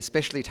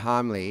Especially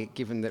timely,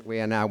 given that we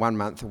are now 1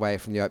 month away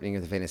from the opening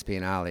of the Venice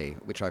Biennale,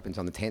 which opens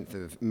on the 10th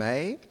of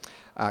May,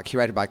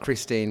 curated by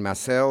Christine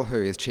Marcel, who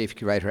is Chief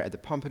Curator at the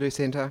Pompidou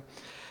Centre,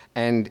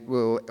 and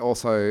will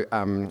also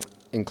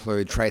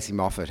include Tracy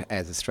Moffat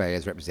as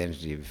Australia's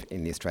representative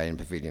in the Australian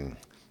Pavilion,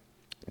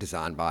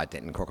 designed by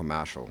Denton Crocker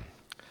Marshall.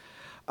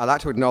 I'd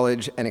like to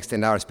acknowledge and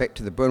extend our respect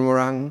to the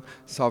Bunwurrung,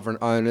 sovereign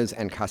owners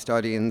and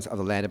custodians of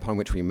the land upon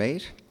which we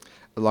meet,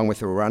 along with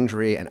the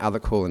Wurundjeri and other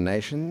Kulin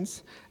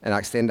nations, and I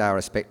extend our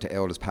respect to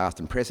elders past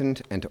and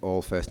present and to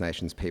all First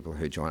Nations people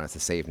who join us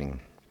this evening.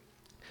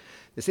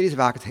 The Cities of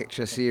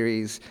Architecture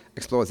series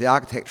explores the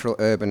architectural,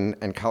 urban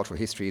and cultural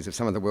histories of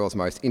some of the world's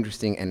most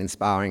interesting and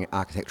inspiring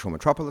architectural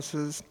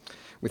metropolises,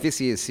 with this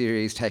year's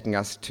series taking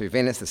us to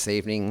Venice this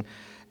evening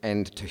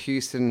and to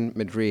Houston,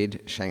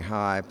 Madrid,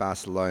 Shanghai,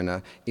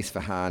 Barcelona,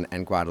 Isfahan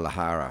and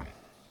Guadalajara.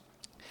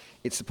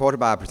 It's supported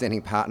by our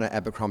presenting partner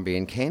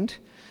Abercrombie & Kent,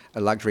 a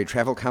luxury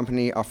travel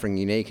company offering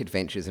unique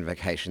adventures and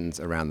vacations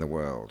around the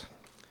world.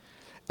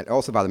 And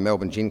also by the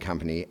Melbourne Gin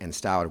Company and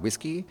Starward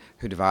Whisky,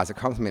 who devise a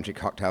complimentary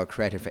cocktail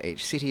created for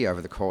each city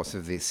over the course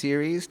of this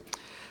series.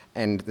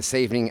 And this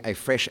evening, a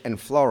fresh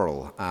and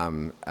floral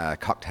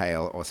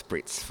cocktail or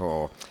spritz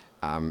for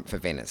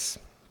Venice.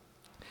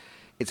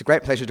 It's a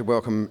great pleasure to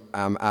welcome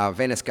our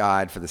Venice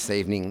guide for this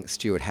evening,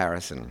 Stuart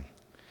Harrison.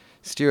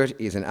 Stuart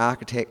is an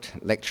architect,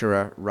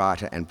 lecturer,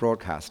 writer and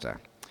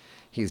broadcaster.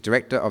 He is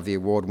director of the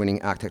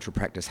award-winning architectural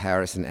practice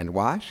Harrison and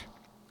White,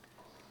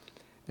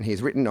 and he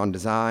has written on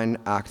design,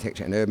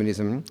 architecture and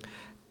urbanism,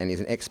 and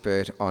is an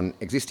expert on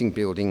existing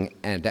building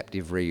and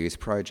adaptive reuse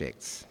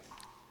projects.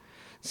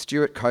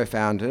 Stuart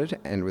co-founded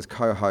and was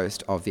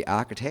co-host of The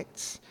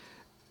Architects,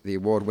 the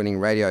award-winning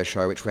radio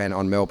show which ran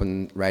on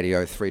Melbourne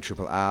Radio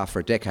 3RRR for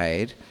a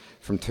decade,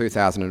 from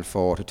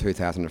 2004 to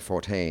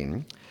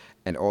 2014,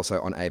 and also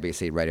on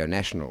ABC Radio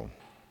National.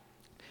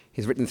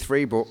 He's written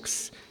 3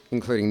 books,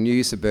 including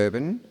New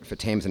Suburban for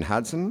Thames and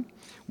Hudson,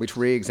 which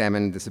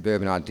re-examined the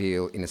suburban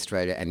ideal in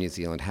Australia and New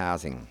Zealand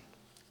housing.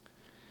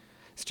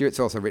 Stuart's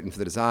also written for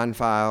the Design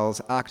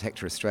Files,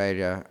 Architecture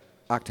Australia,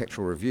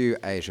 Architectural Review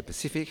Asia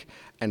Pacific,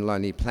 and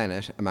Lonely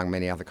Planet, among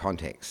many other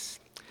contexts.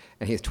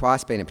 And he has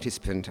twice been a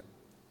participant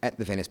at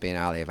the Venice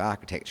Biennale of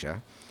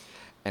Architecture,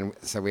 and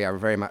so we are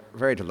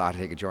very delighted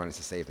he could join us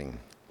this evening.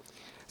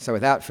 So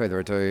without further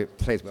ado,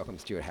 please welcome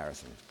Stuart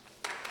Harrison.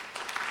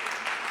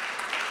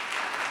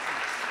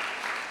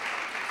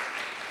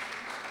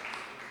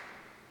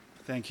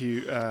 Thank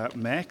you,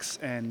 Max,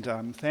 and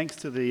thanks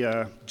to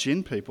the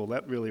gin people.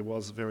 That really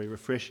was very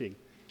refreshing.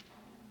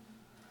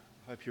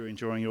 I hope you're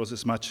enjoying yours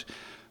as much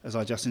as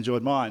I just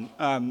enjoyed mine,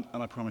 and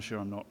I promise you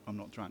I'm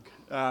not drunk.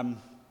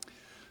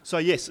 So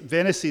yes,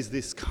 Venice is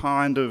this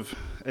kind of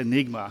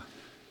enigma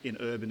in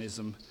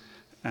urbanism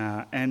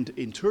and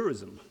in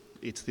tourism.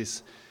 It's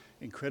this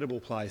incredible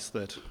place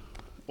that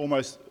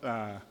almost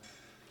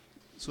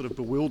sort of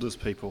bewilders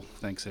people.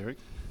 Thanks, Eric.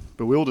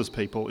 Bewilders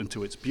people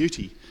into its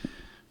beauty.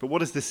 But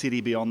what is the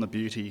city beyond the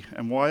beauty,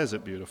 and why is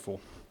it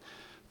beautiful?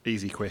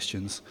 Easy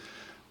questions.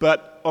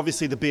 But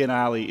obviously the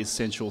Biennale is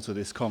central to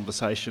this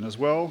conversation as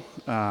well.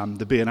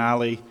 The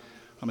Biennale,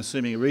 I'm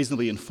assuming a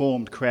reasonably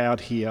informed crowd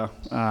here.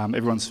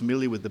 Everyone's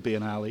familiar with the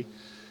Biennale,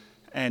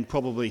 and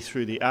probably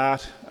through the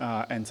art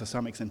and to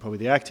some extent probably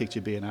the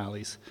architecture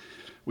Biennales,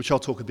 which I'll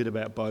talk a bit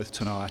about both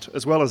tonight,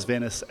 as well as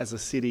Venice as a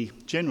city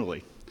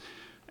generally,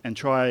 and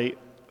try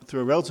through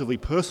a relatively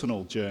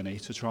personal journey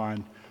to try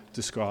and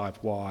describe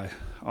why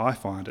I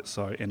find it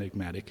so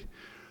enigmatic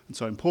and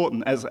so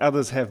important, as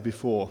others have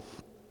before.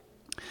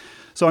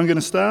 So I'm going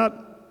to start,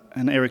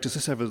 and Eric, does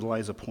this have a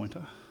laser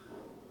pointer?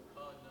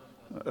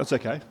 That's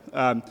okay.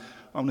 I'm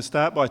going to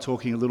start by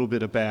talking a little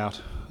bit about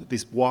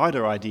this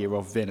wider idea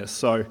of Venice.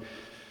 So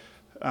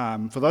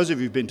for those of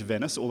you who've been to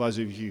Venice, or those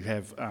of you who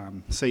have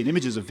seen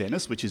images of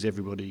Venice, which is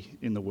everybody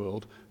in the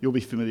world, you'll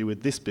be familiar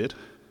with this bit,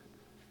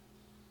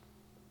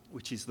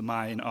 which is the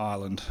main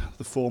island,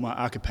 the former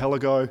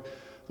archipelago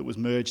that was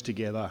merged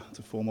together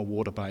to form a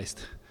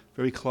water-based,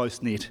 very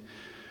close-knit,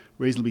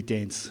 reasonably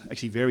dense,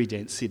 actually very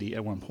dense city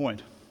at one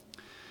point.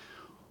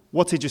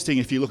 What's interesting,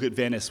 if you look at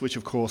Venice, which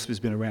of course has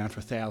been around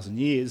for 1,000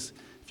 years,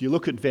 if you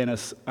look at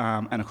Venice,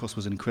 and of course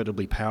was an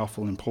incredibly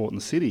powerful and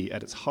important city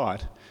at its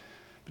height,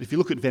 but if you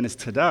look at Venice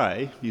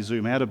today, you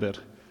zoom out a bit,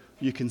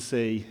 you can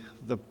see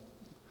the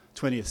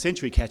 20th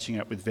century catching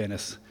up with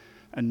Venice,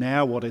 and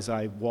now what is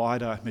a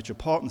wider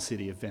metropolitan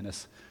city of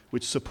Venice,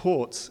 which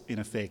supports, in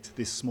effect,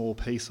 this small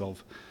piece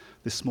of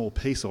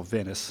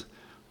Venice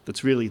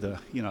that's really the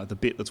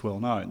bit that's well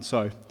known.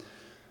 So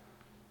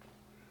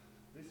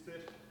this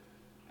bit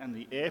and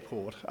the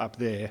airport up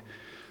there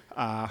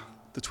are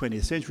the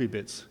 20th century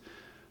bits.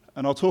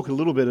 And I'll talk a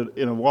little bit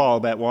in a while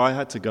about why I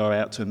had to go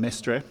out to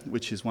Mestre,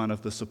 which is one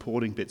of the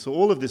supporting bits. So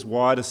all of this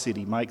wider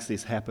city makes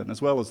this happen,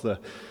 as well as the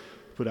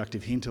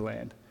productive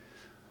hinterland.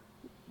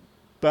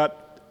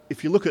 But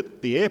if you look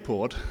at the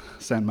airport,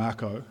 San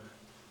Marco,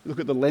 look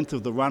at the length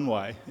of the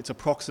runway, it's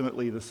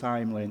approximately the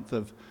same length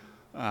of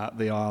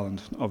the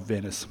island of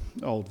Venice,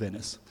 Old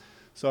Venice.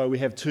 So we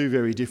have two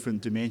very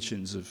different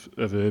dimensions of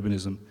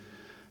urbanism.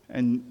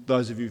 And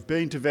those of you who've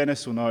been to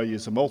Venice will know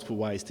there's multiple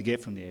ways to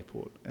get from the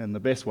airport, and the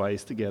best way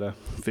is to get a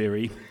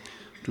ferry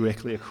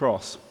directly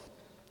across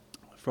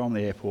from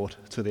the airport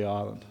to the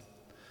island.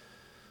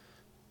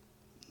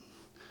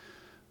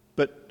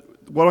 But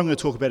what I'm going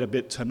to talk about a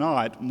bit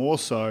tonight more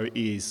so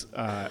is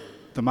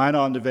the main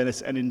island of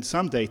Venice, and in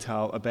some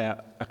detail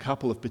about a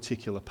couple of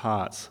particular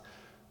parts,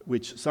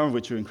 some of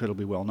which are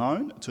incredibly well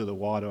known to the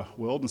wider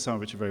world and some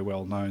of which are very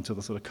well known to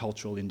the sort of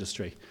cultural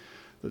industry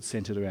that's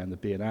centred around the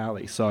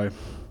Biennale. So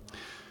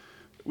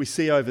we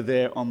see over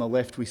there on the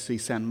left, we see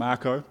San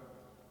Marco,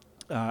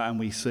 and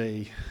we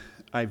see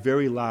a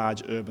very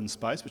large urban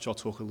space, which I'll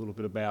talk a little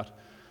bit about,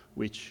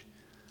 which,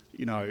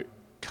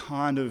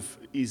 kind of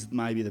is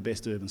maybe the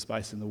best urban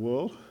space in the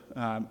world,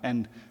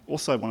 and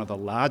also one of the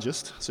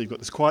largest. So you've got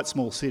this quite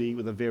small city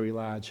with a very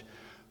large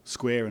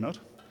square in it.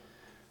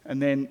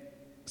 And then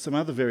some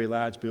other very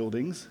large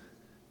buildings.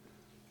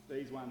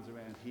 These ones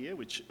around here,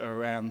 which are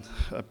around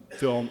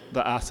the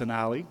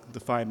Arsenali, the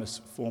famous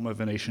former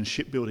Venetian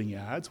shipbuilding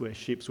yards, where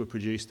ships were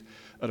produced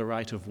at a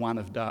rate of one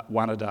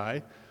a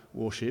day,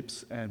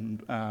 warships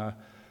and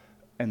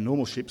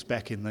normal ships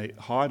back in the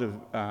height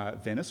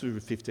of Venice, over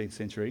the 15th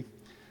century.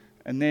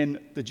 And then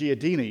the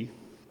Giardini,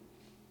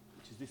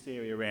 which is this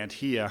area around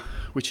here,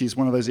 which is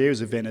one of those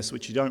areas of Venice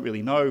which you don't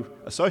really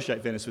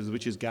associate Venice with,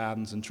 which is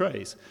gardens and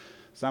trees.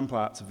 Some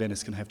parts of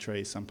Venice can have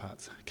trees, some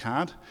parts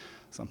can't.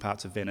 Some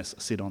parts of Venice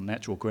sit on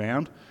natural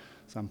ground.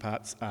 Some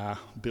parts are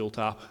built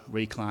up,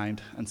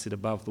 reclaimed, and sit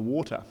above the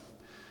water.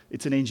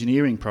 It's an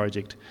engineering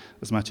project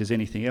as much as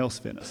anything else,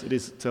 Venice. It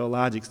is, to a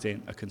large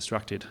extent, a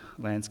constructed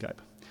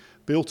landscape,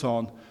 built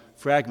on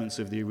fragments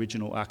of the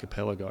original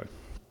archipelago.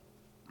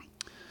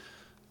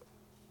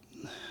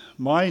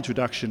 My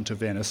introduction to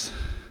Venice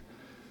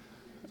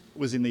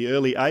was in the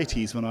early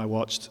 80s when I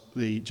watched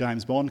the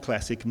James Bond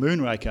classic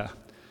Moonraker,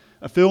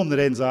 a film that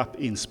ends up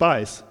in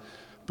space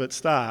but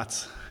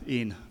starts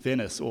in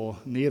Venice, or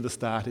near the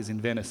start is in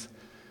Venice.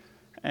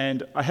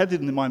 And I had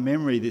in my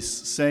memory this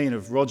scene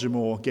of Roger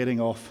Moore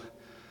getting off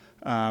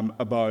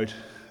a boat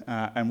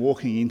and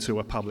walking into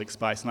a public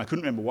space, and I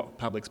couldn't remember what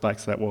public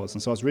space that was,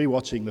 and so I was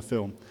re-watching the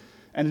film,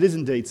 and it is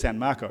indeed San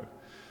Marco.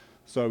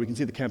 So we can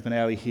see the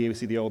Campanile here, we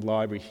see the old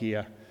library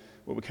here.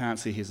 What we can't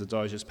see here is the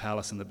Doge's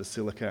Palace and the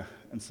Basilica,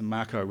 and San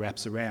Marco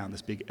wraps around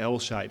this big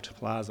L-shaped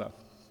plaza.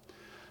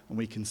 And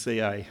we can see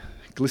a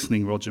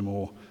glistening Roger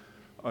Moore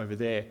over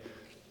there.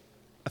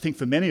 I think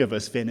for many of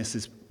us, Venice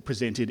is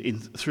presented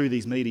through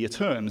these media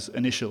terms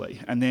initially,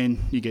 and then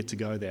you get to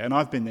go there. And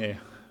I've been there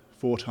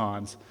 4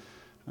 times.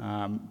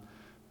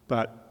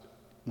 But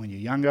when you're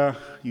younger,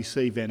 you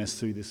see Venice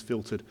through this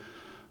filtered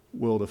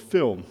world of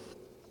film.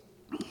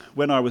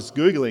 When I was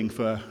Googling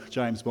for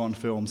James Bond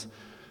films,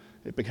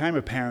 it became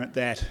apparent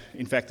that,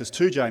 in fact, there's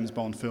 2 James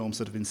Bond films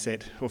that have been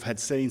set or have had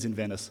scenes in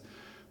Venice.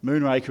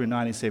 Moonraker in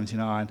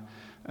 1979,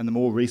 and the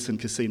more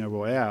recent Casino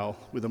Royale,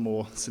 with a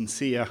more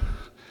sincere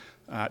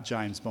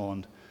James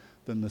Bond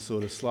than the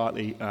sort of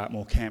slightly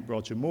more camp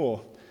Roger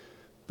Moore.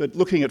 But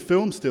looking at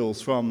film stills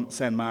from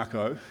San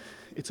Marco,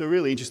 it's a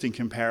really interesting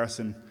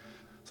comparison,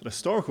 sort of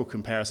historical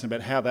comparison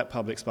about how that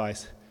public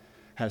space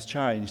has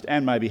changed,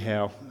 and maybe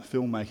how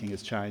filmmaking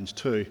has changed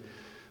too.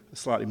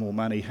 Slightly more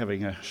money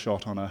having a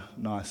shot on a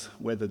nice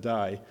weather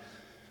day.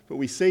 But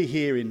we see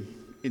here in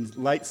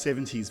late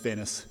 70s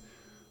Venice,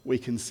 we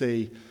can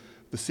see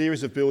the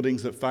series of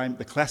buildings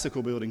the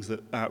classical buildings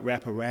that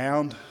wrap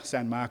around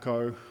San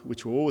Marco,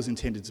 which were always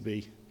intended to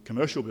be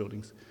commercial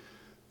buildings.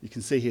 You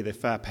can see here they're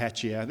far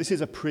patchier. This is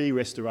a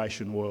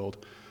pre-restoration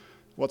world.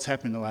 What's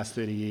happened in the last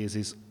 30 years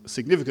is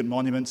significant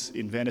monuments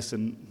in Venice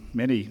and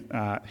many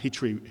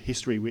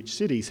history-rich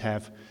cities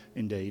have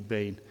indeed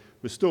been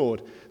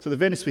restored. So the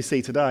Venice we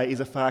see today is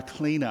a far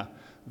cleaner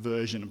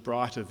version, a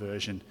brighter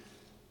version.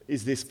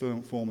 Is this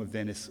form of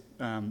Venice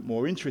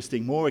more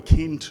interesting, more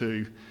akin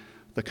to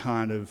the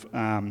kind of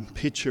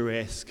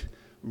picturesque,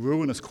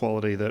 ruinous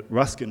quality that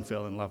Ruskin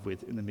fell in love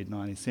with in the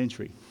mid-19th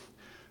century?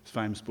 His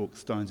famous book,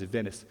 Stones of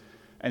Venice.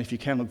 And if you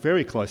can look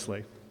very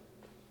closely,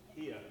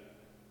 here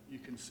you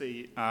can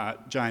see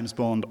James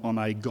Bond on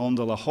a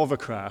gondola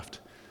hovercraft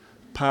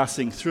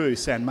passing through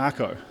San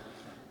Marco.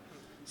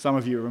 Some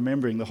of you are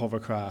remembering the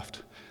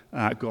hovercraft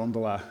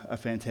gondola, a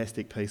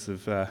fantastic piece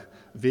of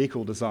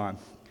vehicle design.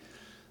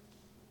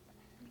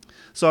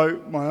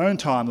 So my own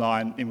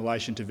timeline in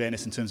relation to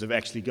Venice in terms of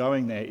actually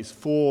going there is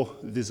 4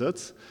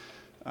 visits.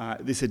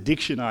 This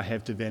addiction I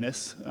have to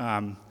Venice,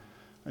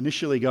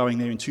 initially going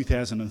there in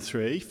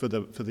 2003 for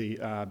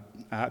the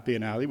Art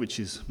Biennale, which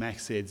is,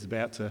 Max said, is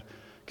about to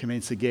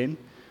commence again.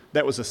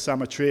 That was a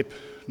summer trip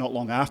not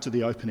long after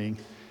the opening.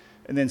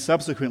 And then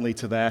subsequently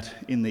to that,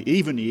 in the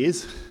even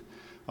years,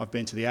 I've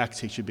been to the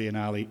Architecture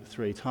Biennale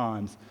 3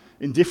 times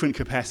in different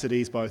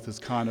capacities, both as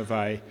kind of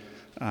a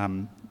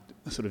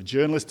sort of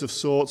journalist of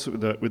sorts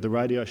with the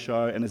radio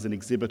show and as an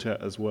exhibitor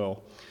as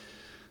well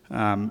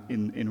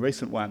in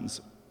recent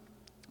ones.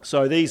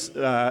 So these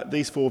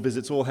 4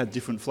 visits all had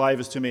different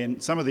flavours to me,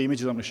 and some of the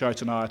images I'm going to show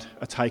tonight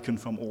are taken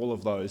from all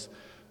of those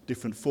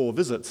different 4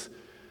 visits.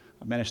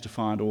 I managed to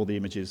find all the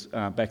images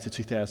back to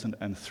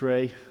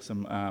 2003,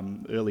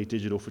 some early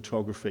digital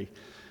photography.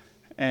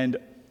 And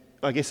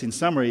I guess in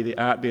summary, the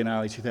Art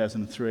Biennale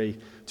 2003,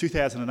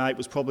 2008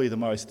 was probably the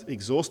most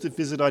exhaustive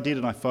visit I did,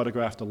 and I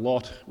photographed a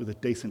lot with a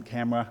decent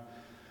camera.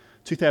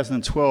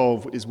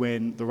 2012 is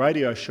when the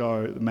radio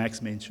show that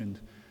Max mentioned,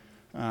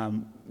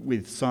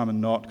 with Simon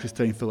Knott,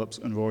 Christine Phillips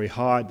and Rory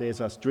Hyde,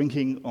 there's us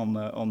drinking on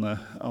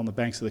the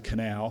banks of the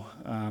canal.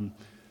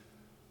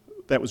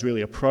 That was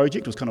really a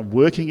project. It was kind of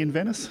working in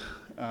Venice.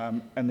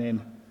 And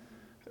then,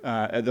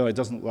 although it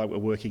doesn't look like we're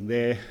working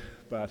there,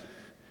 but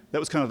that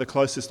was kind of the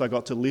closest I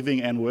got to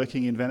living and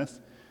working in Venice.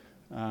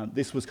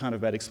 This was kind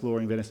of about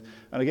exploring Venice.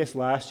 And I guess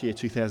last year,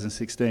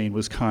 2016,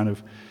 was kind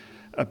of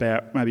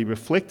about maybe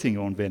reflecting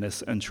on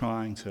Venice and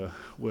trying to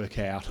work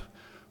out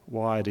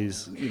why it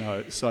is,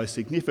 so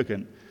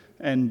significant,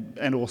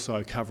 and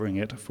also covering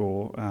it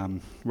for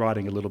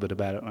writing a little bit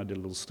about it. And I did a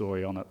little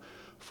story on it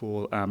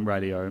for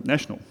Radio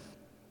National.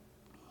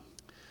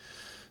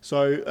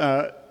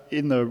 So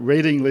in the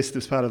reading list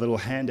as part of the little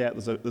handout,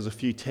 there's a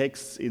few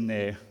texts in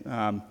there.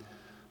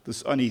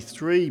 There's only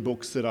 3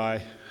 books that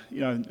I,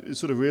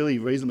 sort of really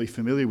reasonably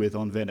familiar with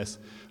on Venice.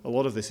 A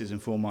lot of this is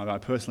informed by my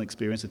personal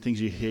experience and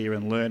things you hear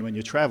and learn when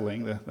you're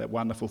travelling. That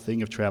wonderful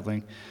thing of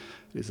travelling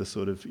is a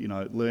sort of,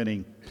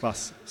 learning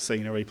plus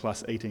scenery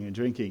plus eating and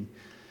drinking.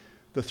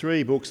 The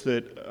 3 books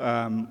that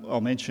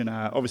I'll mention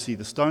are obviously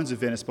The Stones of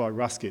Venice by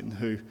Ruskin,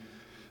 who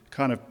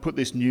kind of put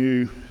this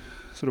new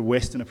sort of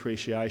Western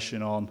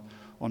appreciation on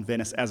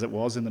Venice as it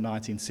was in the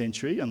 19th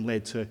century and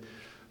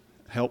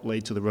helped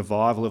lead to the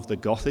revival of the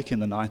Gothic in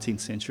the 19th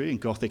century. And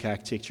Gothic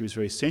architecture is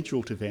very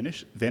central to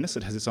Venice.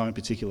 It has its own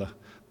particular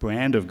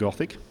brand of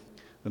Gothic,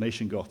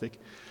 Venetian Gothic.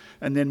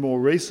 And then more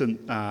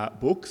recent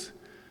books,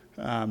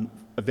 A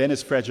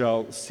Venice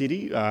Fragile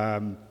City,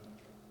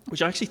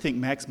 which I actually think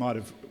Max might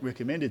have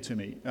recommended to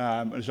me,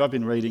 which I've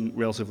been reading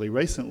relatively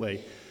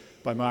recently,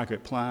 by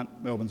Margaret Plant,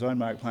 Melbourne's own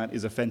Margaret Plant,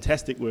 is a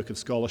fantastic work of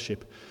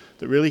scholarship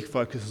that really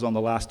focuses on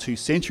the last 2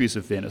 centuries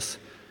of Venice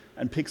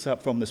and picks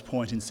up from this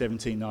point in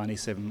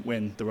 1797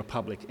 when the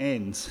Republic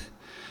ends.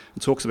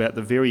 It talks about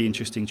the very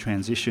interesting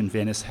transition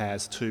Venice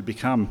has to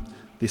become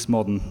this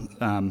modern,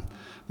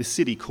 this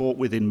city caught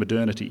within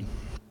modernity.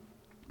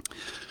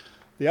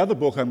 The other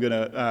book I'm going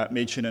to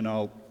mention, and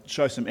I'll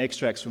show some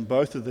extracts from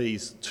both of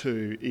these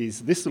 2,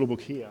 is this little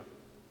book here,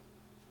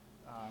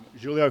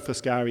 Giulio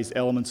Foscari's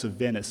Elements of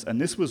Venice, and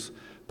this was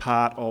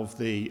part of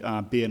the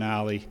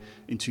Biennale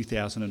in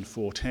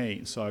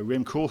 2014. So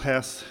Rem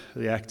Koolhaas,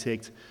 the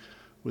architect,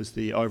 was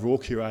the overall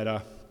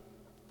creative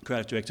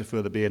director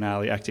for the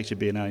Biennale, Architecture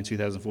Biennale in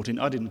 2014.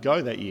 I didn't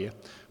go that year,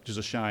 which is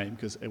a shame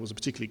because it was a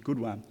particularly good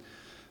one.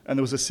 And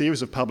there was a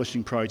series of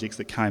publishing projects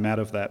that came out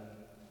of that.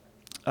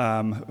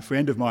 A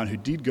friend of mine who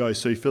did go,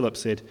 Sue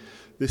Phillips, said,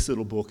 this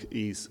little book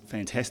is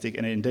fantastic,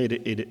 and indeed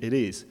it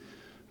is.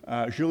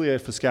 Giulia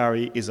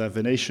Foscari is a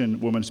Venetian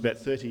woman who's about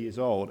 30 years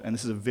old, and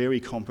this is a very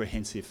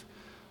comprehensive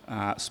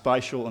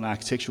spatial and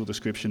architectural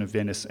description of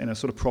Venice in a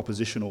sort of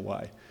propositional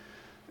way.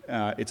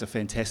 It's a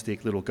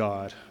fantastic little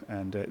guide,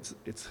 and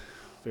it's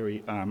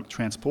very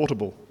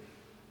transportable.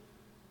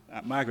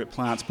 Margaret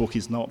Plant's book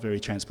is not very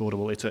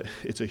transportable.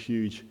 It's a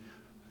huge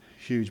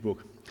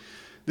book.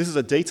 This is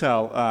a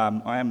detail.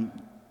 I am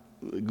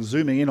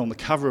zooming in on the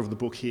cover of the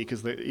book here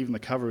because even the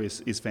cover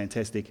is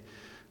fantastic.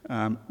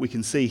 We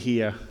can see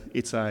here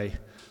it's a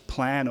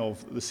plan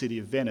of the city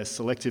of Venice,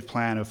 selective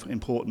plan of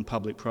important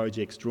public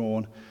projects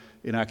drawn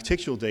in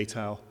architectural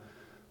detail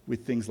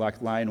with things like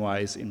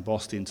laneways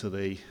embossed into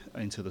the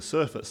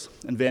surface.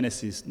 And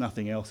Venice is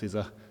nothing else, is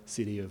a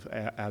city of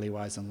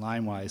alleyways and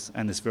laneways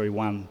and this very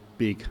one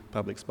big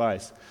public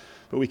space.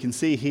 But we can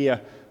see here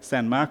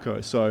San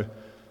Marco, so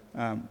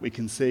we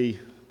can see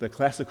the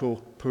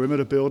classical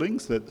perimeter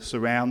buildings that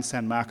surround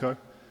San Marco,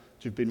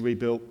 which have been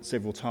rebuilt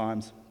several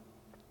times.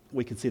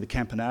 We can see the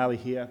Campanile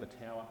here, the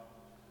tower.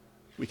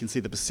 We can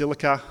see the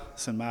Basilica,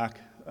 St. Mark,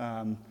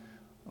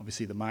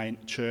 obviously the main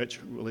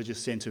church,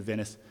 religious centre of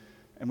Venice.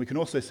 And we can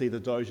also see the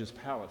Doge's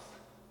Palace,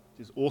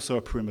 which is also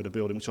a perimeter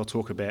building, which I'll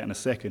talk about in a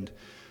second,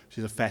 which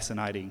is a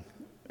fascinating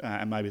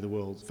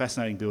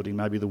building,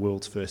 maybe the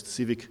world's first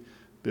civic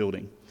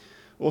building.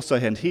 Also,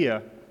 and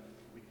here,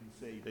 we can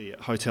see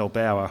the Hotel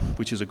Bauer,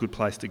 which is a good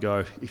place to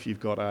go if you've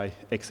got an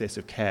excess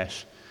of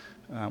cash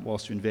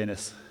whilst you're in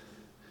Venice.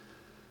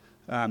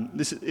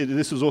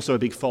 This was also a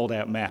big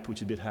fold-out map, which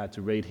is a bit hard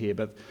to read here,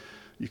 but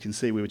you can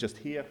see we were just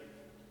here.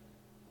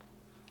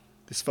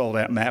 This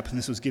fold-out map, and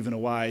this was given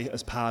away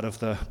as part of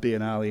the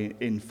Biennale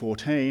in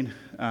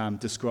 2014,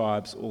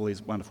 describes all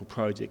these wonderful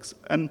projects.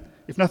 And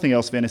if nothing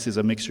else, Venice is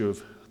a mixture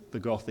of the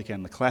Gothic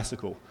and the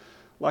classical,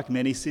 like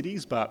many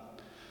cities, but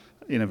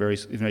in a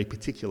very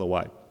particular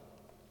way.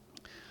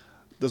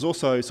 There's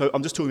also, so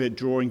I'm just talking about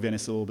drawing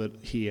Venice a little bit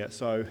here.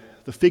 So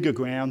the figure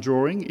ground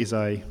drawing is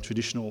a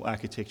traditional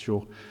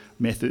architectural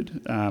method,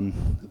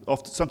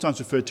 sometimes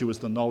referred to as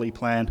the Nolli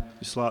plan,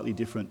 a slightly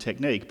different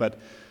technique. But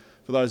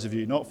for those of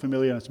you not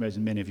familiar, I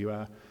imagine many of you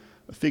are,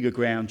 a figure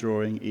ground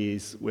drawing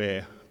is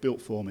where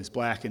built form is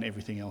black and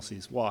everything else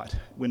is white.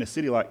 When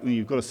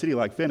you've got a city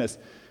like Venice,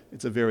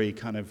 It's a very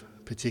kind of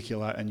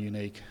particular and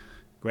unique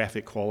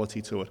graphic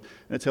quality to it.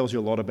 And it tells you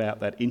a lot about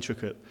that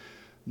intricate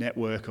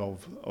network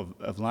of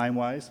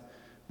laneways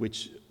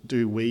which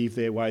do weave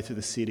their way through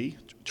the city,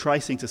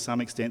 tracing to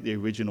some extent the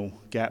original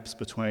gaps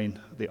between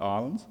the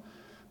islands.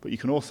 But you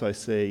can also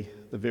see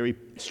the very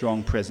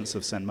strong presence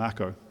of San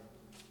Marco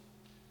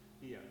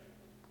here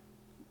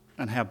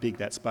and how big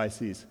that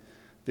space is.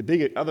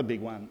 The other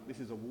big one, this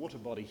is a water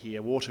body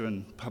here. Water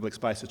and public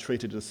space are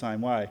treated the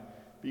same way.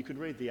 But you could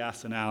read the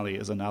Arsenale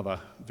as another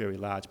very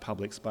large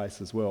public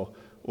space as well,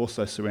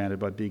 also surrounded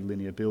by big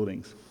linear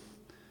buildings.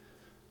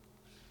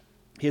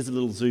 Here's a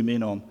little zoom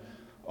in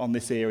on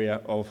this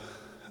area of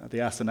the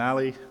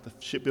Arsenale, the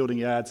shipbuilding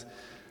yards,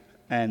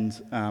 and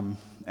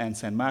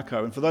San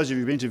Marco. And for those of you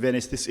who've been to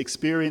Venice, this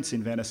experience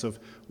in Venice of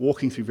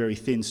walking through very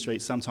thin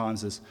streets,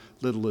 sometimes as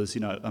little as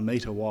a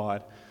metre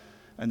wide,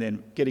 and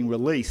then getting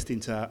released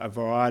into a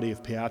variety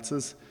of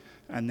piazzas,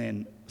 and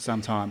then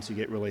sometimes you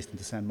get released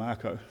into San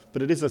Marco.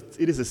 But it is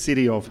a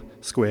city of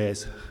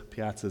squares,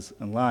 piazzas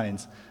and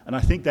lanes, and I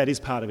think that is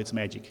part of its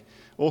magic.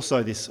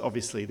 Also this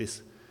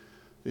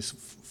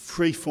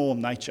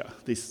free-form nature,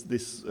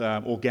 this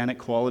organic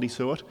quality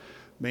to it,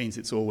 means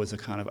it's always a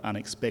kind of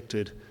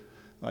unexpected,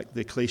 like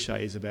the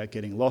cliche is about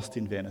getting lost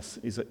in Venice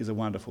is a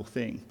wonderful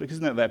thing. Because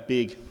it's not that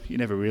big, you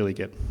never really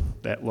get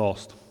that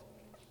lost.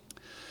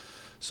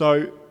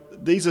 So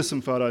these are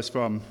some photos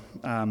from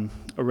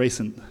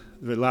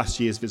the last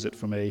year's visit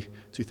for me,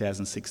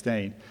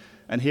 2016.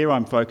 And here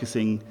I'm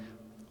focusing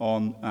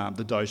on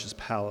the Doge's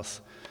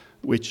Palace,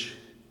 which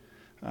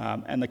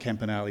and the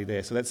Campanale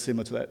there. So that's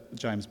similar to that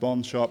James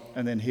Bond shop.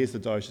 And then here's the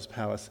Doge's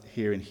Palace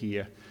here and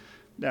here.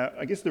 Now,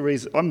 I guess the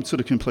reason I'm sort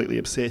of completely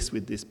obsessed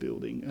with this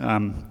building,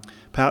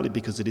 partly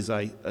because it is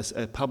a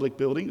public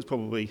building. It's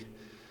probably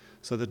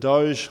so the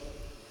Doge,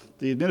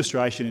 the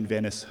administration in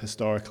Venice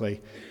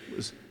historically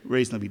was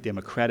reasonably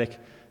democratic,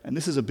 and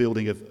this is a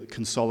building of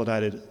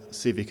consolidated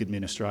civic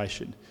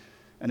administration,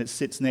 and it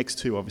sits next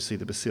to obviously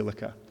the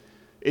Basilica.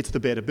 It's the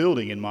better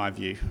building in my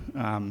view.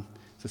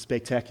 It's a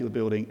spectacular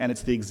building, and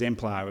it's the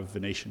exemplar of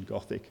Venetian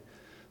Gothic.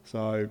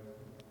 So,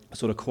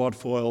 sort of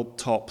quadfoil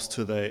tops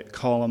to the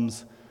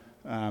columns.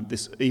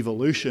 This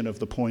evolution of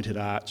the pointed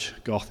arch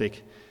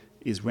Gothic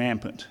is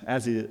rampant,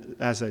 as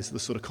is the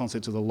sort of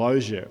concept of the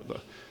loggia,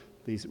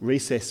 these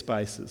recess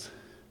spaces.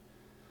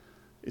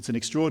 It's an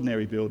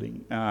extraordinary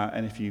building,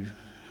 and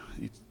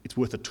it's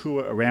worth a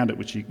tour around it,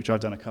 which I've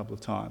done a couple of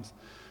times.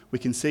 We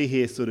can see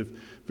here sort of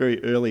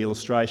very early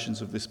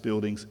illustrations of this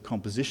building's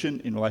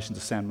composition in relation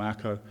to San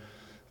Marco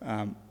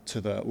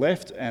to the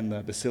left and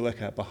the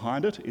Basilica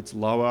behind it. It's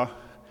lower.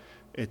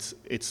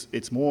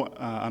 It's more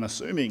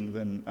unassuming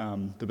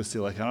than the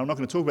Basilica. And I'm not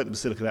going to talk about the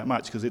Basilica that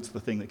much because it's the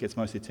thing that gets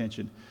most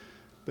attention.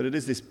 But it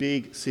is this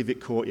big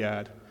civic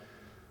courtyard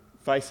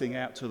facing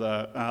out to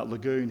the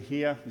lagoon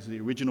here. This is the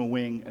original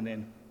wing, and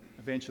then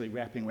eventually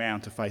wrapping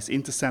round to face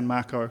into San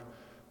Marco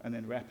and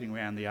then wrapping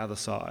round the other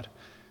side.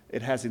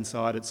 It has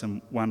inside it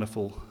some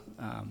wonderful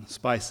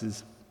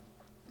spaces,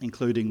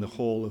 including the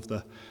hall of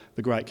the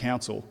Great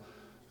Council,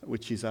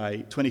 which is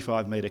a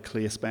 25-metre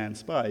clear span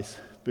space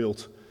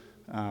built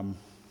a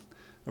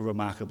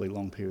remarkably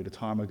long period of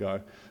time ago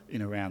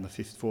in around the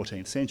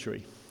 14th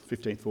century.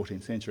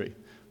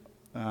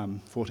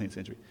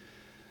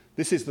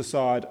 This is the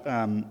side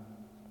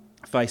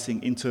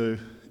facing into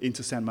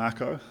San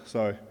Marco.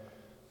 So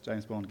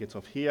James Bond gets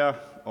off here,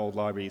 Old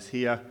Library is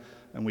here,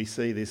 and we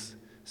see this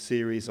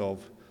series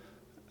of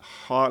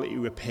highly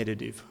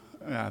repetitive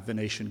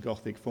Venetian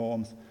Gothic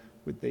forms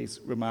with these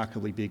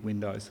remarkably big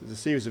windows. There's a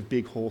series of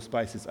big hall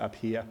spaces up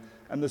here,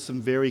 and there's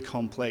some very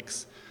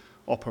complex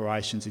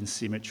operations in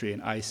symmetry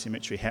and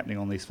asymmetry happening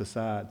on these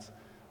facades.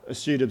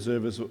 Astute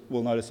observers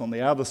will notice on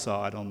the other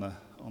side, on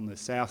the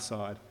south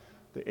side,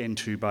 the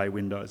N2 bay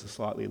windows are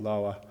slightly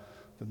lower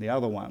than the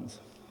other ones.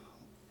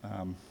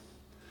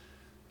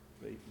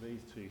 These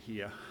two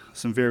here,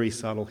 some very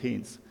subtle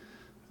hints.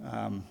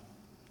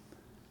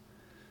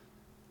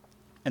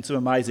 And some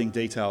amazing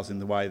details in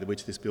the way in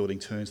which this building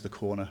turns the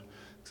corner.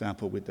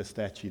 Example with the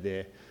statue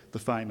there, the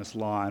famous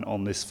line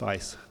on this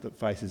face that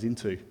faces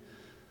into.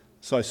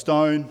 So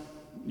stone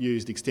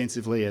used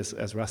extensively,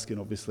 as Ruskin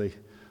obviously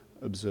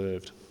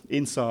observed.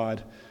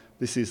 Inside,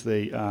 this is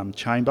the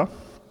chamber,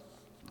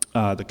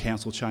 the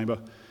council chamber,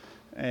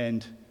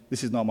 and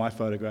this is not my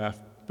photograph,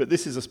 but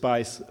this is a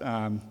space,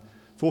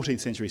 14th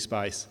century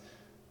space,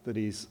 that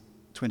is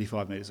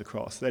 25 metres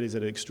across. That is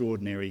an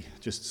extraordinary,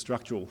 just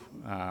structural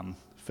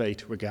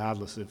feat,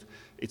 regardless of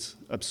its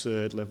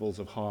absurd levels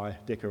of high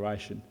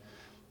decoration.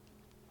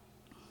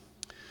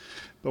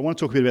 But I want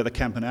to talk a bit about the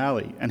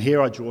Campanale, and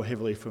here I draw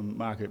heavily from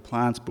Margaret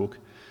Plant's book.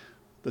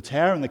 The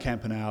tower in the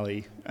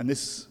Campanale, and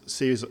this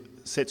series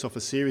sets off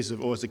a series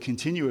of, or as a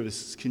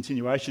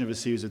continuation of a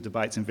series of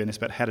debates in Venice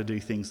about how to do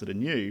things that are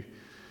new.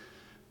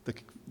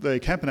 The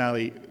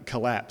Campanale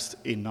collapsed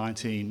in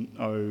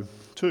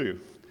 1902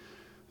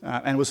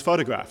 and was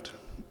photographed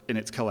in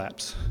its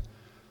collapse.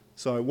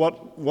 So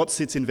what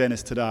sits in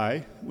Venice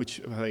today,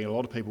 which I think a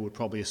lot of people would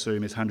probably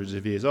assume is hundreds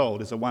of years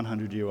old, is a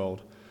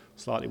 100-year-old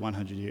slightly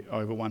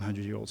over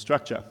 100-year-old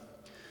structure.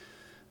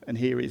 And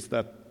here is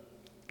the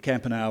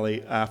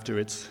campanile after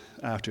its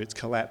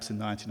collapse in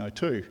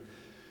 1902.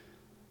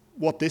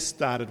 What this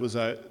started was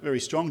a very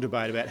strong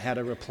debate about how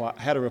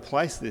to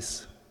replace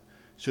this.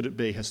 Should it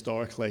be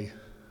historically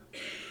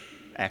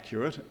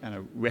accurate and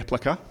a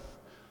replica,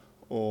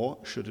 or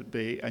should it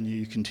be a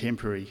new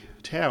contemporary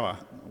tower?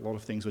 A lot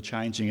of things were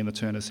changing in the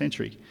turn of the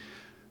century.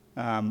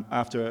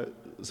 After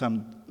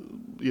some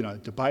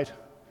debate,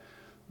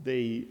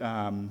 the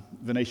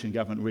Venetian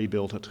government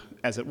rebuilt it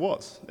as it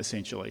was,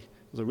 essentially.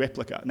 It was a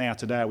replica. Now,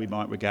 today, we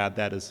might regard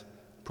that as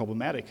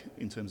problematic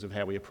in terms of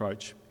how we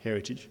approach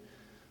heritage,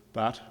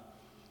 but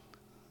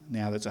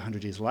now that's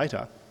 100 years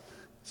later,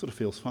 it sort of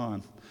feels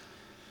fine.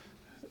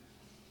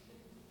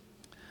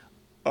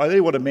 I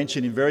really want to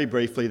mention very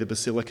briefly the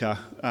Basilica,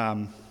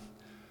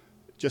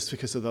 just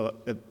because of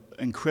the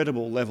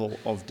incredible level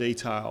of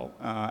detail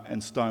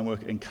and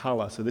stonework and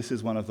colour. So this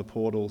is one of the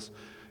portals,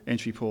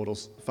 entry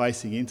portals,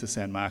 facing into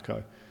San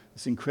Marco.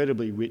 This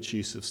incredibly rich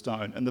use of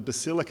stone. And the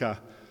Basilica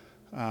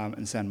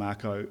in San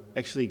Marco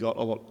actually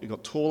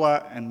got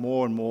taller and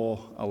more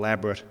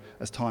elaborate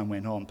as time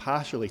went on,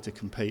 partially to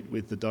compete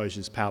with the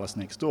Doge's palace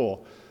next door,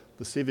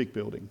 the Civic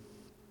Building.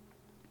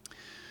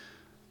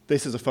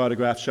 This is a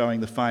photograph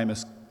showing the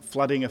famous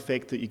flooding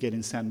effect that you get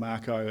in San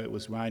Marco. It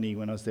was rainy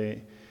when I was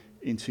there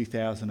in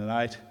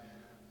 2008.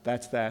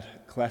 That's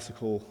that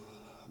classical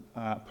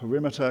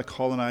perimeter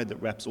colonnade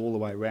that wraps all the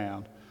way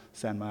around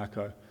San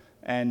Marco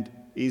and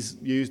is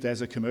used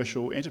as a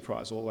commercial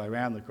enterprise all the way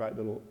around. The great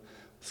little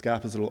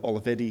Scarpa's little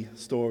Olivetti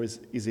store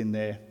is in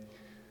there.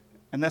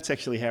 And that's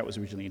actually how it was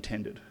originally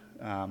intended.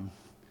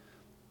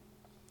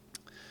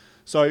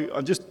 So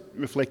I'm just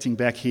reflecting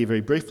back here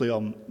very briefly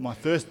on my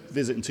first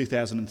visit in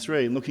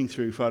 2003 and looking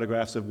through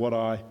photographs of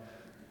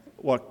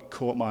what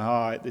caught my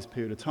eye at this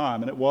period of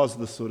time, and it was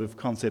the sort of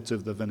concept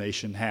of the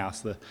Venetian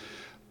house,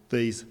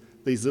 these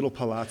little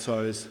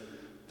palazzos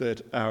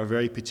that are a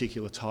very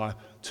particular type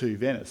to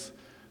Venice,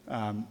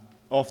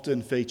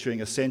 often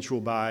featuring a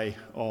central bay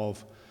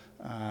of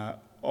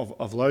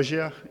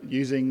loggia,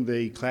 using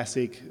the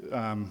classic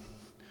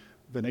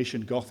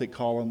Venetian Gothic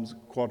columns,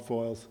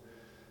 quadfoils,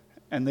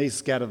 and these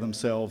scatter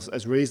themselves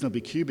as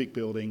reasonably cubic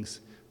buildings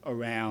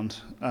around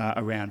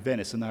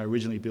Venice. And they were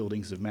originally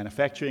buildings of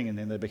manufacturing, and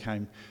then they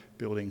became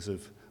buildings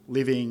of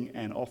living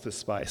and office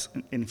space.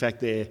 In fact,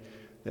 the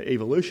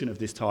evolution of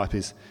this type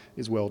is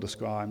well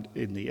described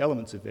in the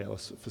Elements of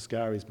Venice,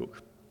 Foscari's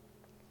book.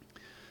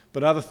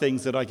 But other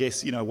things that I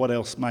guess, what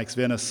else makes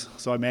Venice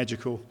so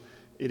magical?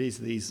 It is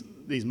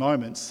these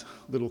moments,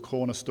 little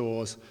corner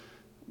stores,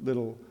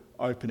 little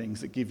openings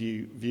that give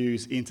you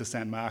views into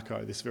San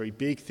Marco, this very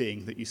big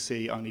thing that you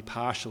see only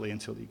partially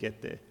until you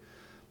get there.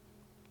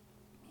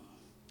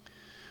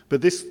 But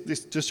this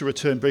just to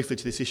return briefly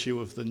to this issue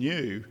of the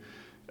new,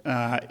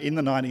 in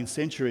the 19th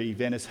century,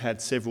 Venice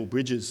had several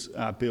bridges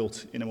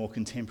built in a more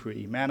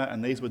contemporary manner,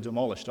 and these were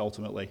demolished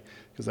ultimately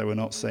because they were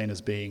not seen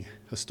as being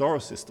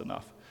historicist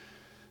enough.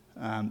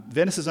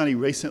 Venice has only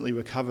recently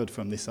recovered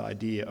from this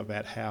idea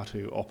about how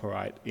to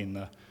operate in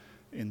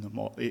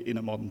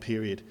a modern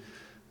period.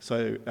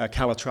 So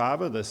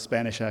Calatrava, the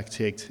Spanish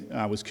architect,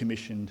 was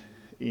commissioned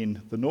in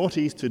the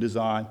noughties to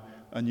design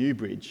a new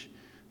bridge.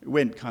 It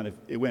went kind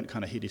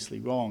of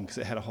hideously wrong because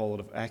it had a whole lot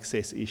of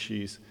access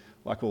issues,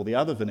 like all the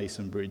other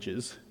Venetian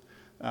bridges.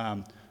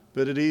 But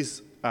it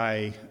is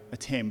an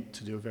attempt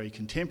to do a very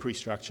contemporary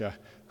structure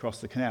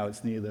across the canal.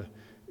 It's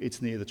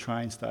near the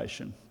train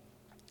station.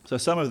 So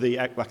some of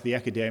like the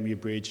Accademia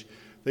Bridge,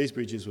 these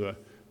bridges were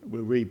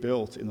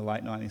rebuilt in the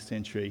late 19th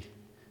century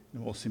in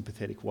a more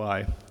sympathetic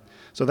way.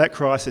 So that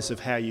crisis of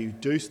how you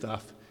do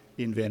stuff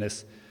in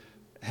Venice,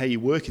 how you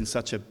work in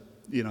such a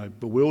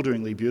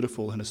bewilderingly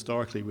beautiful and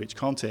historically rich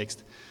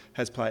context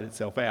has played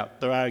itself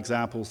out. There are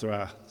examples, there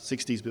are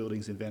 60s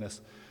buildings in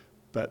Venice,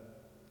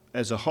 but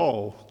as a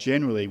whole,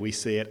 generally we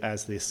see it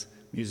as this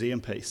museum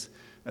piece,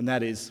 and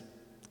that is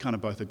kind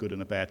of both a good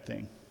and a bad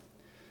thing.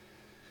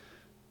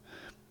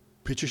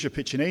 Patricia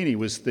Piccinini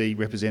was the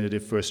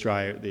representative for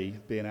Australia at the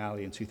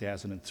Biennale in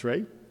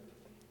 2003,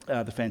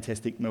 the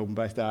fantastic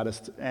Melbourne-based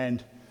artist,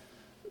 and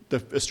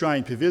the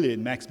Australian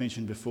Pavilion, Max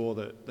mentioned before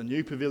the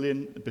new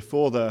pavilion,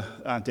 before the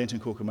Denton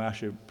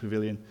Corcamacha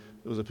Pavilion,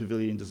 there was a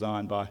pavilion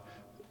designed by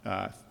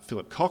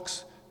Philip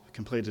Cox,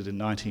 completed in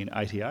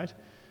 1988,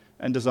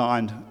 and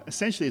designed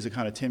essentially as a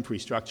kind of temporary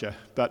structure,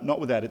 but not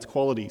without its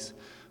qualities.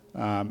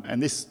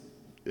 And this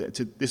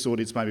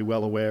audience may be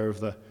well aware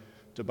of the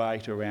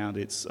debate around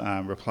its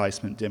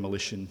replacement,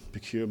 demolition,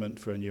 procurement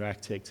for a new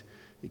architect,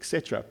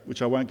 etc.,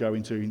 which I won't go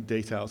into in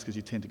details because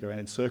you tend to go around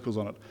in circles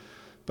on it.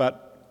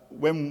 But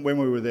when we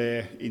were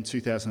there in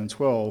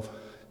 2012,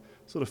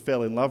 sort of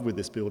fell in love with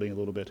this building a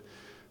little bit.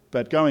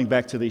 But going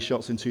back to these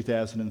shots in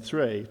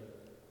 2003,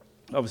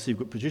 obviously you've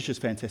got Patricia's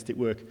fantastic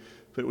work,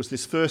 but it was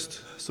this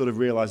first sort of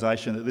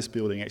realisation that this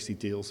building actually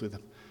deals with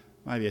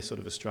maybe a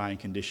sort of Australian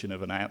condition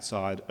of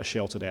a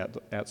sheltered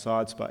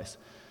outside space.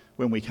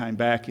 When we came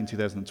back in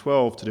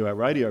 2012 to do our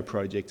radio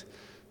project,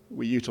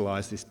 we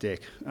utilised this deck.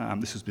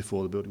 This was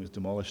before the building was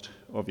demolished,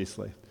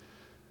 obviously.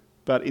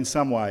 But in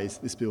some ways,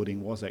 this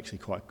building was actually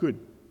quite good,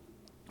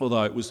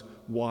 although it was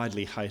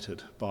widely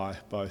hated by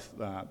both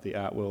the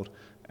art world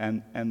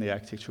and the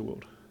architecture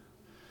world.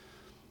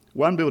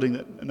 One building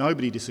that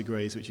nobody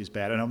disagrees, which is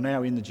bad, and I'm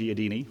now in the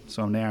Giardini,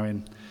 so I'm now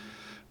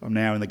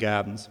in the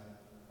gardens,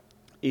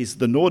 is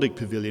the Nordic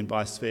Pavilion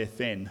by Sverre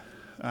Fehn,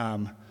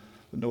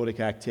 the Nordic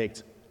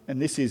architect.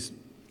 And this is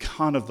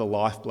kind of the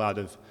lifeblood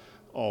of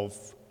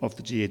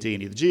the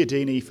Giardini. The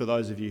Giardini, for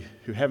those of you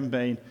who haven't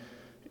been,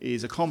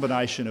 is a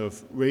combination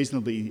of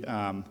reasonably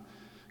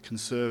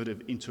conservative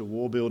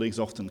interwar buildings,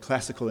 often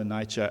classical in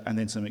nature, and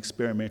then some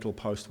experimental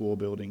post-war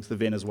buildings. The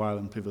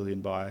Venezuelan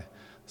Pavilion by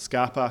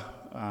Scarpa,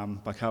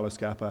 by Carlo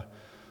Scarpa.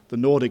 The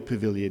Nordic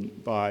Pavilion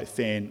by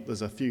Fehn.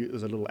 There's a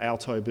little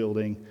Alto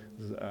building,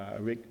 there's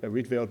a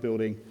Rietveld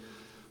building.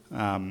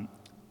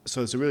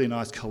 So it's a really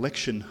nice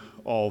collection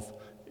of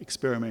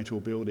experimental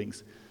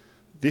buildings.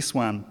 This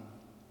one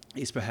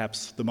is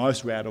perhaps the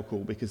most radical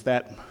because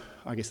that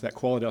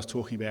quality I was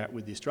talking about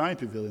with the Australian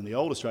Pavilion, the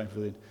old Australian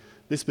Pavilion,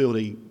 this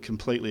building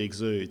completely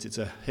exudes. It's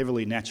a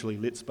heavily naturally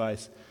lit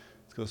space.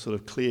 It's got a sort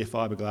of clear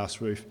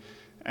fiberglass roof.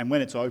 And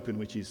when it's open,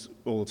 which is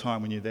all the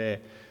time when you're there,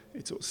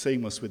 it's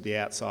seamless with the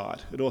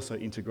outside. It also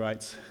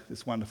integrates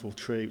this wonderful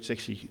tree, which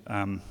actually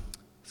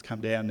has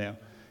come down now,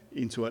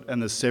 into it.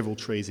 And there's several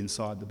trees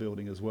inside the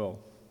building as well.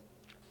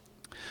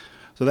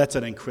 So that's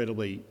an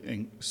incredibly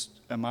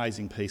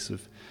amazing piece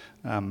of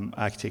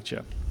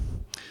architecture.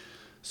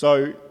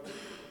 So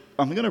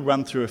I'm going to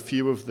run through a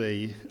few of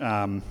the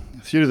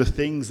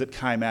things that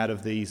came out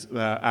of these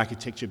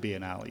architecture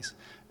biennales.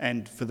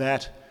 And for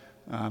that,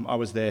 I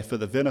was there for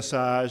the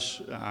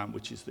Vernissage,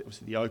 which is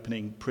the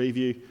opening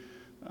preview,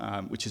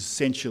 which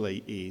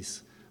essentially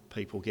is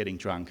people getting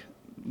drunk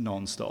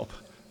non-stop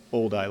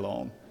all day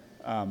long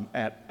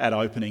at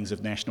openings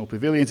of national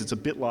pavilions. It's a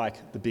bit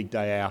like the big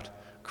day out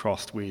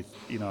crossed with,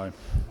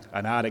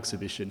 an art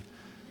exhibition.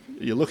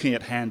 You're looking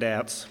at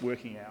handouts,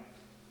 working out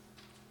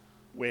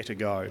where to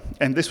go.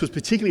 And this was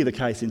particularly the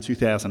case in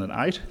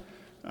 2008,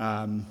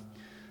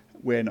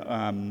 when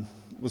I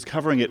was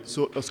covering it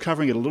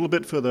a little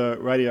bit for the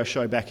radio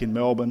show back in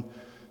Melbourne,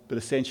 but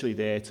essentially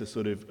there to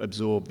sort of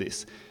absorb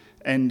this.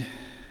 And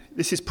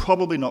this is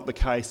probably not the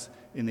case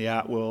in the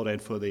art world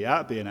and for the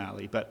Art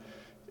Biennale, but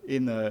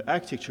in the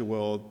architecture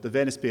world, the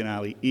Venice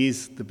Biennale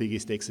is the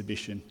biggest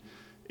exhibition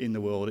in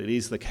the world. It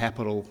is the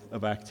capital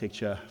of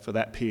architecture for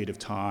that period of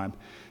time.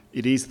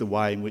 It is the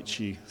way in which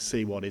you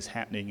see what is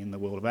happening in the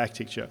world of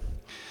architecture.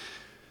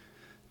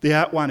 The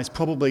art one is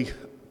probably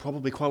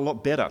quite a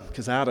lot better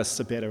because artists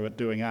are better at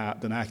doing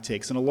art than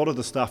architects, and a lot of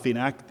the stuff in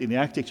the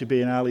architecture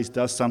biennales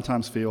does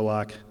sometimes feel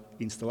like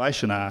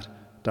installation art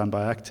done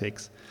by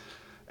architects.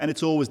 And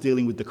it's always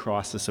dealing with the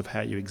crisis of how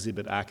you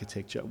exhibit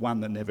architecture, one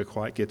that never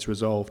quite gets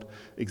resolved.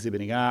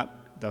 Exhibiting art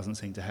doesn't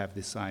seem to have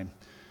this same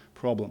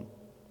problem.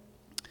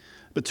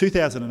 But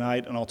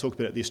 2008, and I'll talk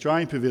about the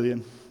Australian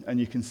Pavilion, and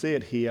you can see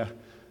it here.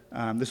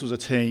 This was a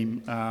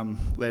team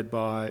led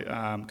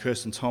by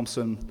Kirsten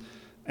Thompson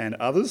and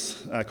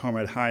others,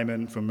 Conrad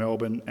Hayman from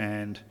Melbourne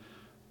and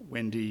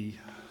Wendy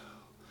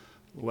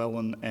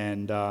Llewellyn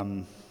and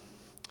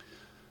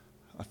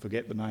I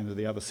forget the name of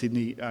the other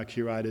Sydney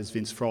curators.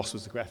 Vince Frost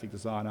was the graphic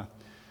designer.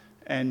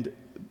 And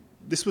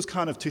this was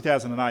kind of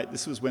 2008.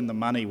 This was when the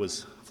money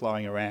was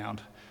flowing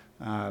around.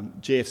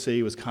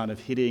 GFC was kind of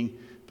hitting,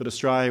 but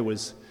Australia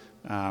was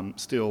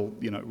still,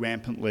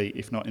 rampantly,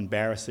 if not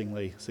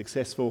embarrassingly,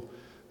 successful,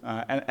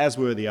 and as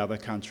were the other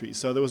countries.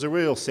 So there was a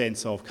real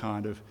sense of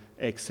kind of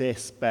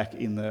excess back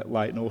in the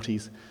late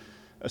noughties.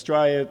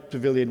 Australia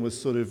Pavilion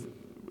was sort of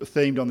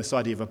themed on this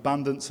idea of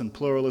abundance and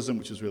pluralism,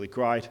 which was really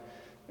great.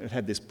 It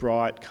had this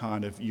bright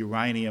kind of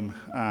uranium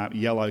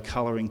yellow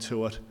colouring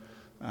to it.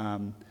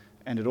 And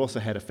it also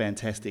had a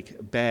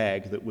fantastic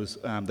bag that was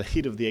the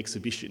hit of the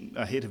exhibition,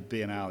 a hit of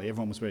Biennale.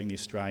 Everyone was wearing the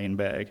Australian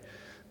bag,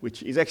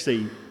 which is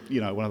actually,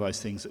 one of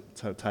those things that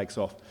sort of takes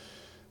off.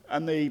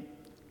 And the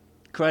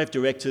creative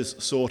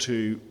directors sought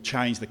to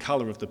change the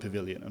colour of the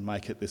pavilion and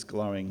make it this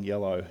glowing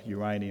yellow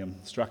uranium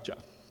structure.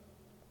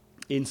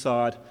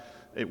 Inside,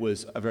 it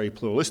was a very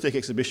pluralistic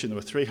exhibition. There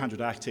were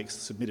 300 architects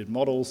submitted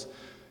models.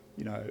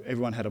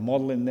 Everyone had a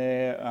model in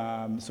there,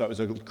 so it was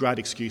a great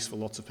excuse for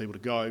lots of people to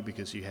go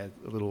because you had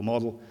a little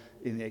model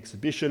in the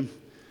exhibition.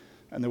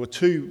 And there were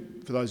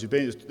for those who've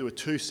been, there were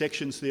two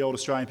sections to the old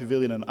Australian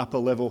Pavilion. An upper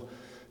level,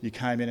 you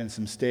came in and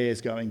some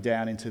stairs going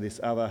down into this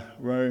other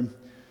room.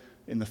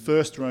 In the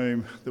first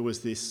room, there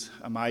was this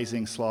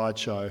amazing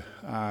slideshow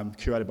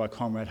curated by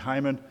Conrad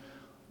Hayman,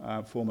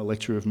 former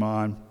lecturer of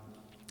mine,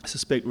 I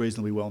suspect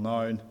reasonably well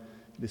known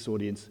to this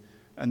audience.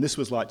 And this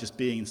was like just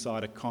being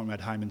inside a Conrad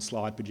Hayman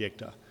slide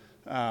projector.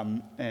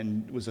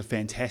 And was a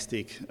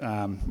fantastic,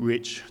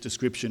 rich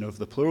description of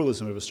the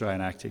pluralism of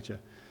Australian architecture.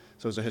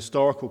 So it was a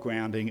historical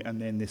grounding and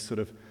then this sort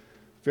of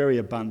very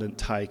abundant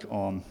take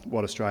on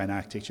what Australian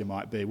architecture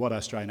might be, what are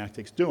Australian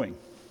architects doing.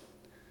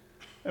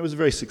 It was a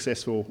very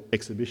successful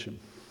exhibition.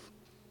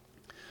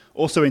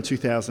 Also in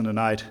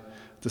 2008,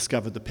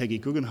 discovered the Peggy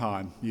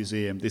Guggenheim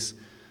Museum, this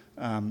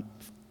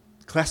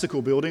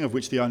classical building of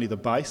which only the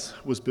base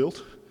was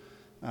built.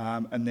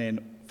 and then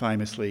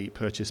famously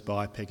purchased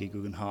by Peggy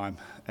Guggenheim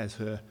as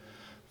her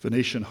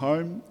Venetian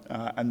home,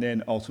 and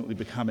then ultimately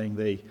becoming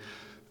the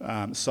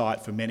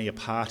site for many a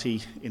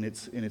party in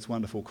its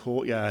wonderful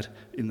courtyard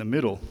in the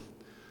middle.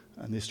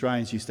 And the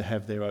Australians used to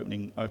have their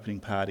opening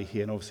party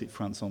here, and obviously it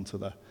fronts onto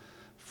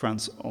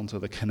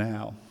the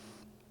canal.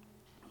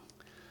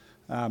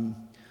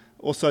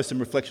 Also, some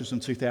reflections from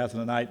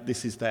 2008.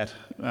 This is that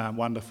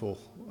wonderful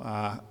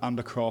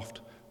undercroft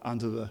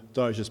under the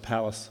Doge's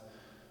Palace,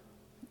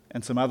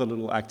 and some other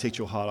little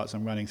architectural highlights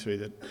I'm running through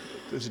that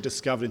was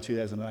discovered in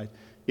 2008.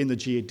 In the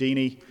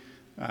Giardini,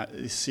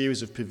 this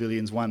series of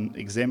pavilions, one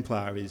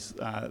exemplar is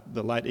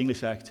the late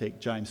English architect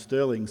James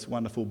Stirling's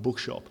wonderful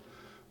bookshop,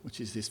 which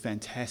is this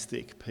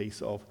fantastic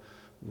piece of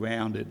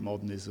rounded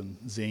modernism,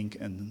 zinc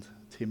and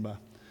timber,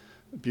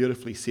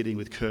 beautifully sitting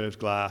with curved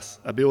glass,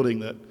 a building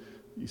that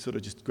you sort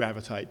of just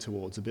gravitate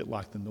towards, a bit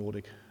like the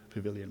Nordic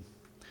Pavilion.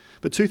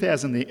 But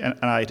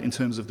 2008, in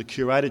terms of the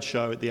curated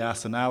show at the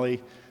Arsenale,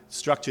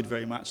 structured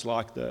very much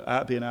like the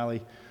Art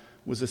Biennale,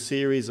 was a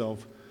series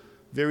of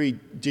very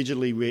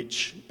digitally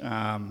rich,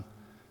 kind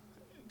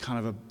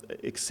of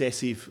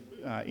excessive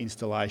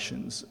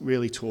installations,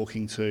 really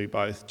talking to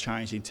both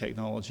changing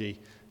technology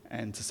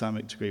and to some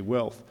degree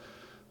wealth.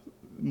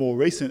 More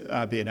recent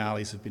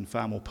biennales have been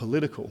far more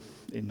political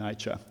in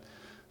nature.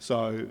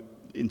 So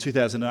in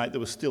 2008 there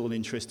was still an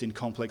interest in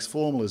complex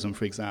formalism,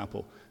 for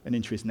example, an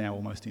interest now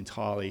almost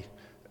entirely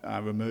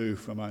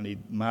removed from only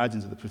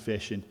margins of the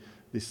profession.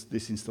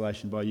 This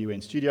installation by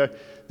UN Studio.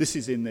 This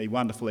is in the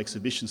wonderful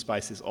exhibition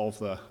spaces of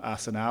the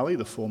Arsenale,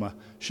 the former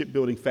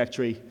shipbuilding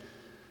factory.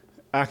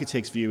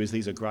 Architects' view is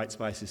these are great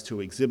spaces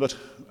to exhibit.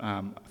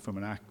 From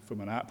an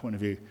art point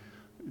of view,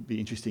 it'd be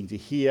interesting to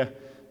hear,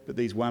 but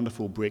these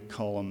wonderful brick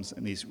columns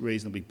and these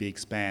reasonably big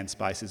span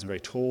spaces and very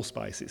tall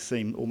spaces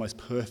seem almost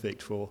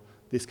perfect for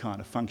this kind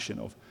of function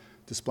of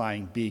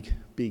displaying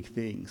big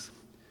things.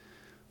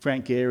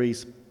 Frank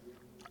Gehry's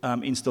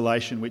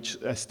installation, which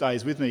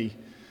stays with me.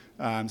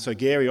 So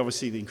Gehry,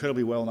 obviously the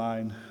incredibly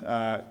well-known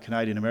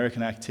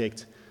Canadian-American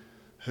architect,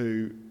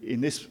 who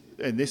in this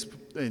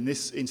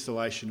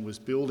installation was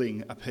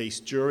building a piece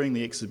during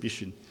the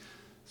exhibition.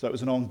 So it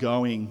was an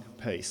ongoing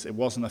piece. It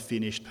wasn't a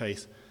finished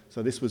piece.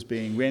 So this was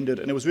being rendered,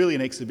 and it was really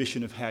an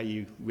exhibition of how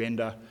you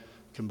render,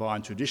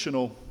 combine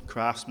traditional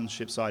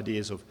craftsmanship's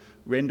ideas of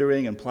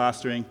rendering and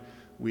plastering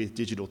with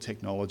digital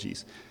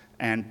technologies.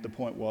 And the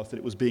point was that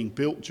it was being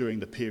built during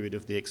the period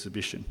of the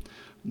exhibition,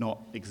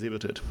 not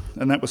exhibited.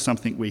 And that was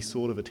something we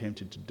sort of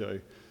attempted to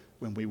do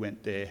when we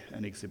went there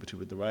and exhibited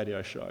with the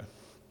radio show.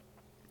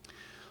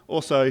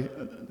 Also,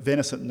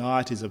 Venice at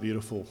night is a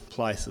beautiful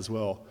place as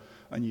well.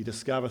 And you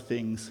discover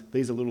things.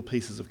 These are little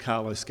pieces of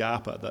Carlo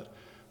Scarpa that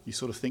you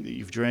sort of think that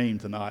you've dreamed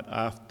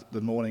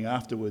the morning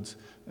afterwards,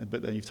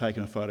 but then you've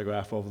taken a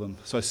photograph of them.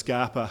 So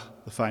Scarpa,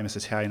 the famous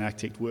Italian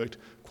architect, worked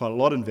quite a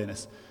lot in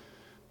Venice.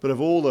 But of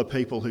all the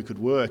people who could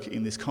work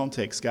in this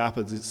context,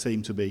 Scarpa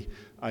seemed to be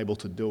able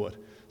to do it.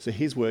 So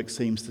his work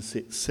seems to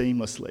sit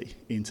seamlessly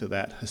into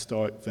that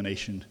historic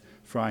Venetian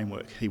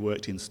framework. He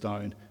worked in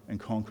stone and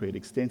concrete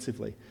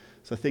extensively.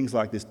 So things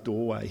like this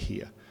doorway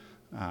here,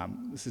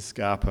 this is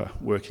Scarpa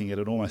working at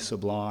an almost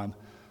sublime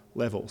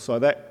level. So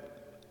that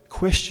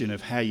question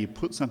of how you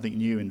put something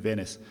new in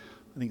Venice,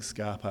 I think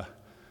Scarpa,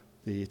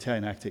 the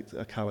Italian architect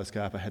Carlo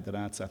Scarpa, had that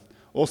answer.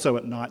 Also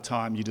at night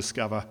time you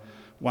discover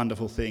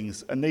wonderful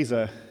things, and these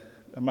are,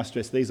 I must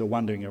stress, these are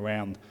wandering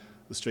around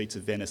the streets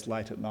of Venice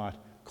late at night,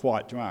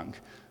 quite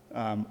drunk,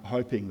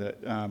 hoping that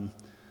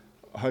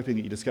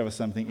you discover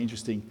something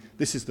interesting.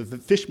 This is the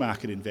fish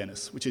market in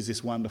Venice, which is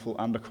this wonderful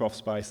undercroft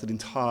space that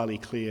entirely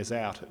clears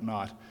out at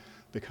night,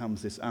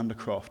 becomes this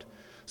undercroft.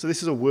 So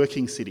this is a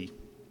working city.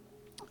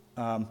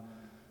 A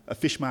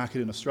fish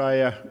market in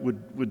Australia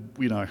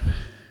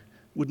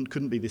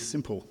couldn't be this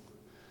simple.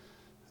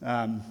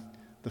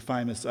 The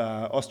famous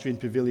Austrian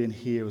pavilion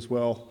here as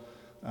well,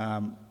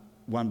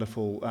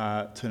 wonderful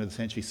turn of the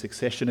century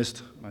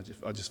successionist.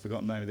 I just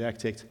forgotten the name of the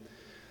architect.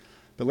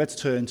 But let's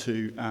turn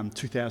to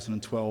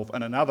 2012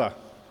 and another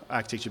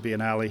architecture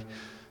biennale,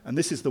 and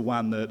this is the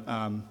one that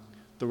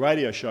the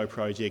radio show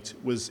project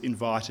was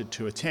invited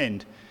to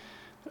attend.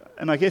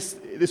 And I guess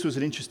this was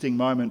an interesting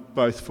moment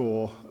both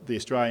for the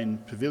Australian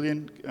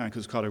pavilion, because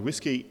it's quite a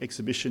risky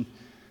exhibition,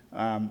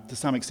 to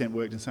some extent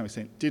worked and to some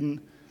extent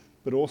didn't,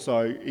 but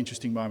also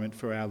interesting moment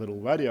for our little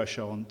radio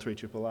show on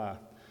 3RRR.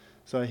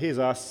 So here's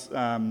us,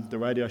 the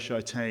radio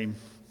show team,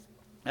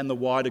 and the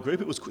wider group.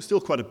 It was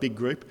still quite a big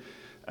group,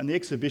 and the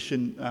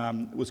exhibition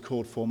was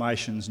called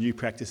Formations, New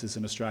Practices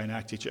in Australian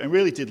Architecture, and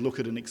really did look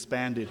at an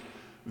expanded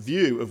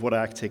view of what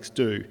architects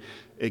do.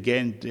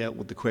 Again, dealt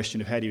with the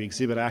question of how do you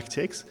exhibit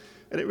architects,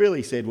 and it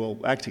really said, well,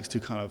 architects do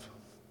kind of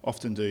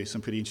often do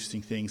some pretty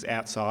interesting things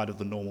outside of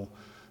the normal,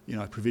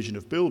 provision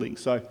of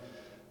buildings. So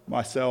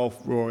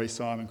myself, Rory,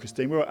 Simon,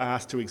 Christine, we were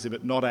asked to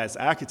exhibit not as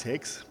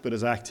architects, but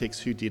as architects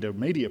who did a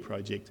media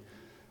project.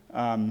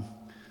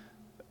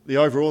 The The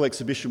overall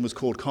exhibition was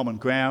called Common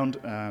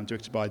Ground,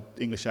 directed by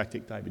English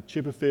architect David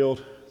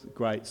Chipperfield. It's a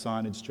great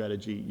signage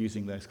strategy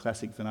using those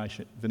classic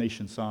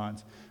Venetian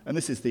signs. And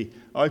this is the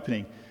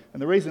opening. And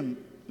the reason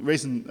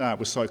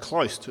we're so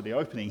close to the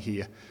opening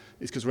here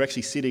is because we're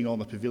actually sitting on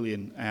the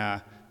pavilion,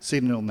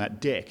 sitting on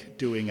that deck,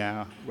 doing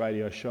our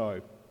radio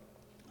show.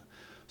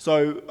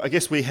 So I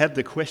guess we had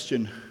the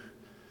question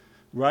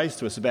raised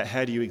to us about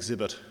how do you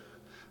exhibit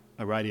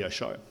a radio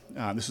show.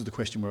 This is the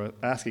question we're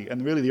asking.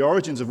 And really the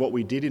origins of what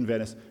we did in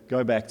Venice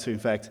go back to, in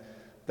fact,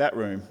 that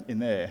room in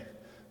there,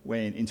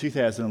 when in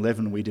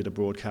 2011 we did a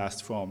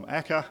broadcast from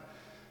ACCA,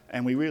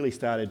 and we really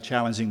started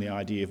challenging the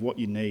idea of what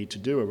you need to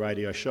do a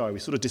radio show. We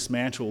sort of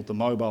dismantled the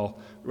mobile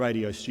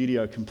radio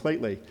studio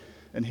completely,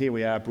 and here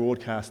we are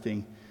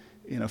broadcasting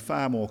in a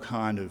far more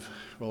kind of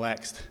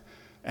relaxed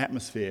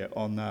atmosphere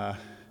on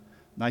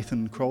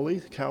Nathan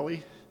Crowley,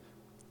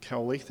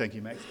 thank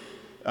you, Max,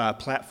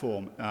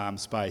 platform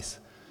space.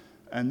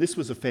 And this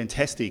was a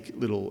fantastic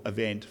little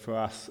event for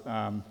us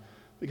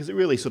because it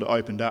really sort of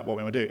opened up what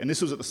we want to do. And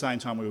this was at the same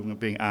time we were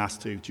being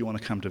asked do you want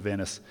to come to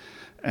Venice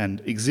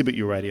and exhibit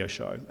your radio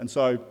show? And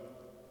so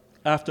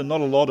after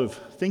not a lot of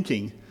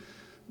thinking,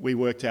 we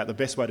worked out the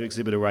best way to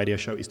exhibit a radio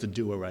show is to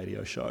do a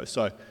radio show.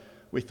 So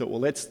we thought,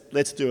 well,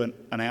 let's do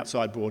an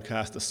outside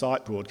broadcast, a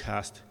site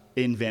broadcast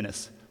in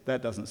Venice.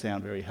 That doesn't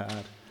sound very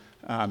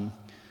hard.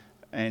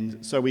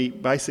 And so we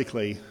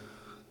basically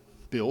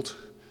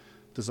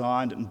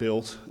designed and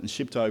built and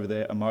shipped over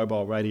there a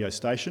mobile radio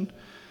station,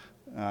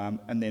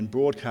 and then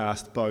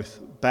broadcast both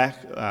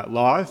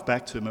live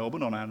back to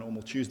Melbourne on our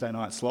normal Tuesday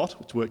night slot,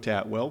 which worked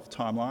out well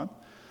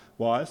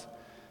timeline-wise.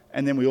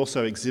 And then we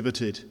also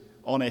exhibited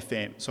on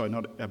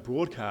FM,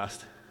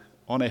 broadcast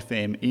on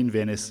FM in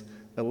Venice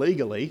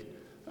illegally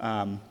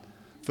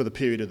for the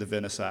period of the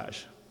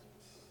Vernissage.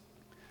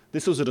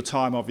 This was at a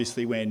time,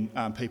 obviously, when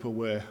people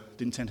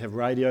didn't tend to have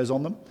radios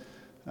on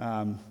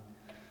them.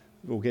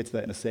 We'll get to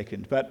that in a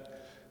second. But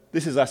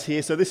this is us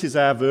here. So this is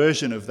our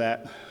version of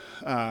that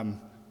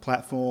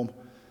platform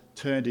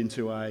turned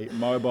into a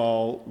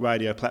mobile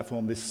radio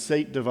platform. This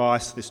seat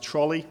device, this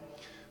trolley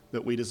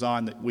that we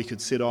designed that we could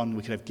sit on,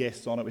 we could have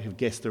guests on it, we have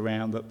guests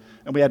around it.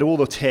 And we had all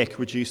the tech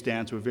reduced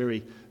down to a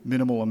very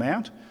minimal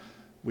amount.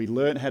 We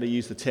learned how to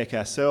use the tech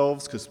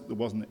ourselves because there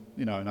wasn't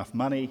enough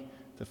money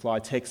to fly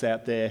techs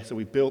out there. So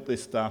we built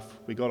this stuff,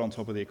 we got on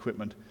top of the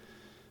equipment.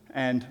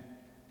 And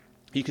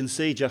you can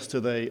see just to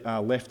the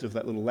left of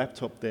that little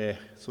laptop there,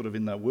 sort of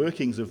in the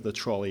workings of the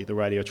trolley, the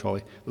radio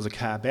trolley, there's a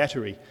car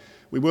battery.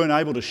 We weren't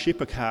able to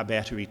ship a car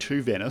battery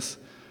to Venice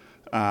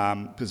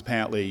because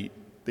apparently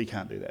they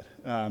can't do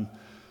that.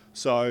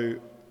 So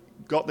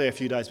got there a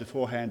few days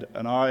beforehand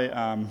and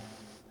I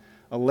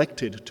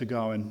elected to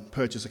go and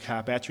purchase a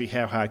car battery.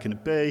 How hard can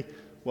it be?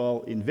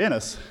 Well, in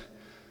Venice,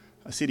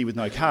 a city with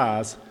no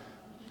cars,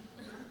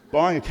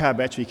 buying a car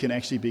battery can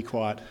actually be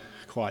quite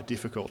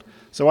difficult.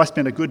 So I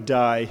spent a good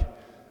day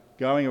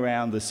going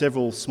around the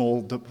several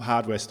small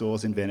hardware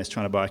stores in Venice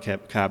trying to buy a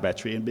car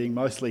battery and being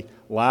mostly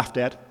laughed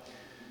at.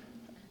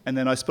 And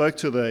then I spoke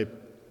to the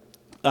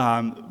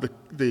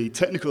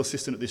technical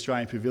assistant at the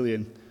Australian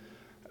Pavilion,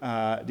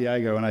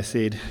 Diego, and I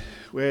said,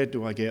 where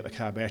do I get a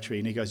car battery?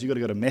 And he goes, you've got to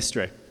go to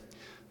Mestre.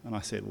 And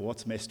I said, well,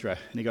 what's Mestre?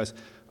 And he goes,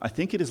 I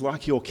think it is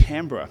like your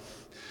Canberra.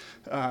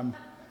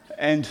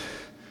 And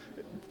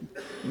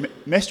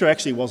Mestre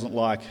actually wasn't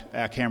like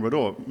our Canberra at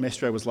all.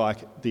 Mestre was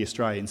like the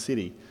Australian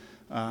city.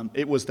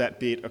 It was that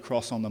bit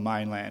across on the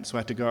mainland. So I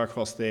had to go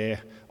across there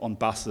on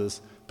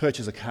buses,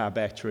 purchase a car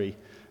battery,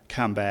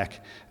 come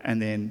back, and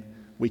then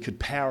we could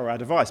power our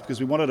device because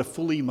we wanted a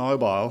fully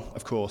mobile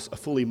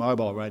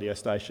radio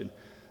station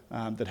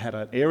that had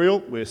an aerial.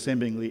 We're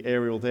assembling the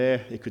aerial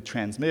there. It could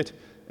transmit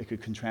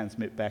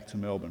back to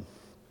Melbourne.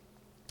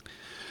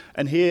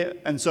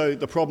 And so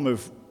the problem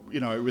of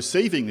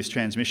receiving this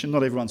transmission,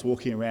 not everyone's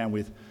walking around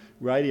with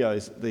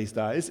radios these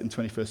days in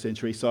 21st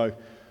century, so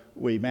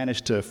we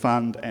managed to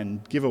fund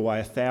and give away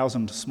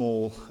 1,000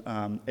 small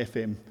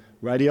FM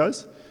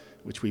radios,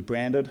 which we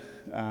branded,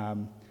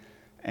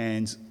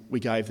 and we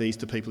gave these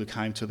to people who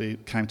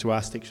came to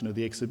our section of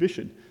the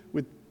exhibition,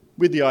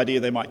 with the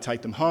idea they might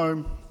take them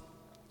home,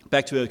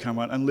 back to where they come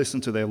on, and listen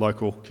to their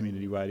local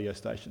community radio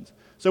stations.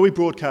 So we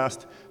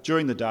broadcast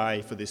during the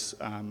day for this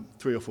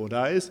 3 or 4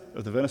 days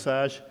of the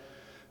Vernissage,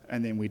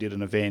 and then we did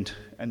an event,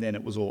 and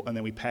then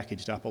we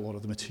packaged up a lot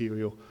of the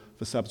material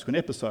for subsequent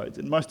episodes,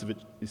 and most of it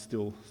is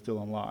still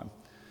online.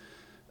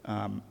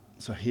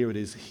 So here it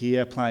is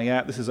here playing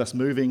out. This is us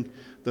moving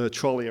the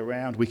trolley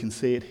around. We can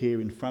see it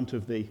here in front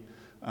of the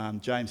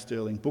James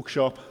Sterling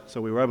bookshop, so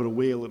we were able to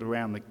wheel it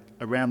around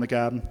the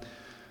garden.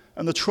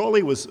 And the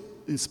trolley was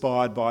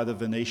inspired by the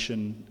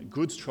Venetian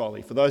goods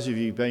trolley. For those of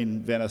you who've been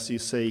in Venice, you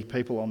see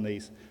people on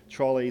these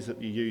trolleys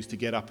that you use to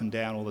get up and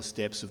down all the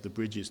steps of the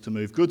bridges to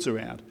move goods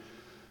around.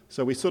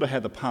 So we sort of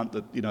had the punt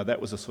that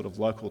that was a sort of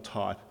local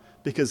type,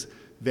 because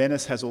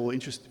Venice has all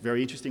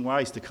very interesting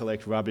ways to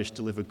collect rubbish,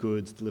 deliver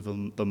goods, deliver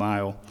the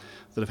mail,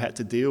 that have had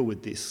to deal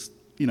with this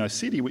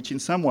city, which in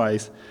some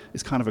ways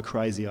is kind of a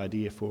crazy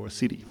idea for a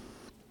city.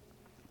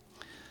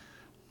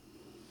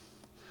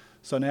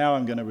 So now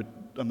I'm now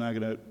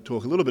going to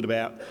talk a little bit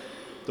about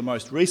the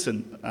most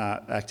recent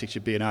Architecture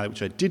Biennale,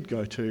 which I did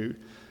go to.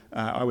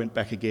 I went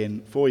back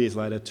again 4 years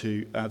later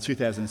to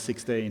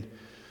 2016,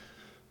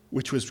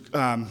 which was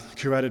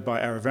curated by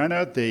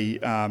Aravena, the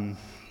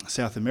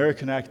South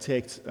American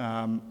architect,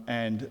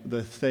 and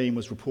the theme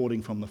was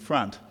reporting from the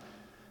front.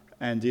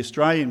 And the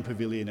Australian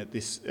pavilion at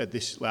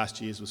this last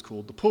year's was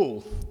called The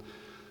Pool,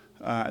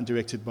 and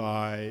directed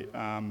by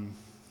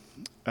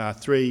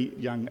 3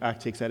 young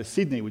architects out of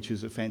Sydney, which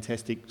is a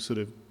fantastic sort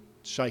of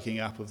shaking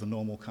up of the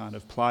normal kind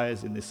of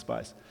players in this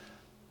space.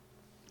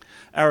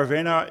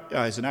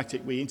 Aravena is an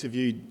architect we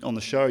interviewed on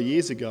the show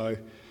years ago,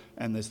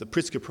 and there's the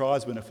Pritzker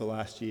Prize winner for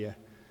last year,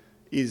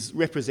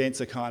 represents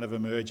a kind of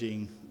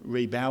emerging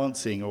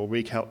rebalancing or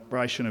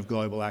recalibration of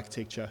global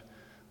architecture,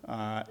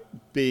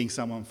 being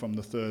someone from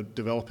the third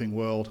developing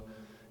world.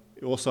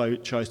 He also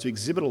chose to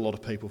exhibit a lot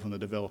of people from the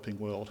developing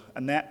world,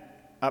 and that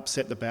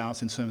upset the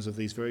balance in terms of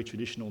these very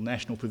traditional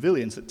national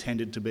pavilions that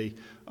tended to be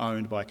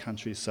owned by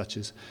countries such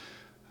as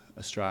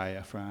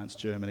Australia, France,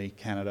 Germany,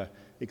 Canada,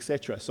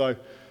 etc. So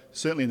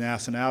certainly in the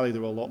Arsenale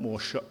there were a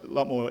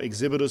lot more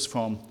exhibitors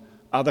from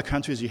other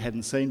countries you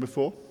hadn't seen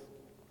before,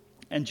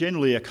 and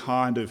generally a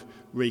kind of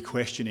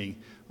re-questioning.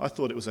 I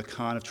thought it was a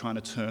kind of trying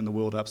to turn the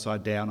world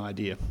upside down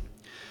idea.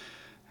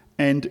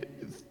 And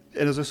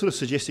as I was sort of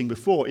suggesting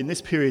before, in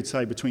this period,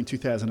 say between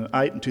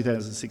 2008 and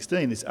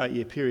 2016, this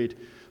 8-year period,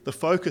 the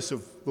focus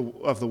of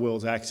the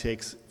world's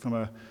architects from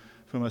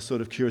a sort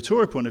of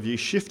curatorial point of view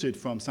shifted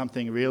from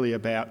something really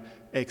about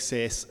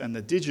excess and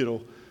the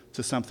digital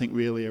to something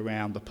really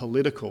around the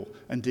political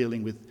and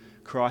dealing with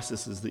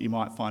crises that you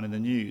might find in the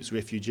news,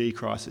 refugee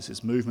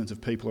crises, movements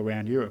of people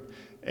around Europe,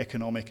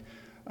 economic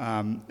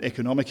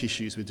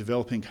issues with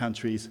developing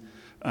countries,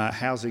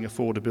 housing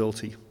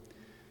affordability.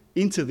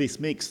 Into this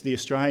mix, the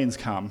Australians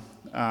come,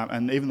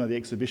 and even though the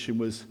exhibition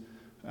was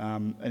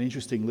an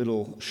interesting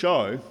little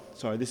show,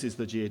 so this is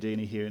the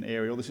Giardini here in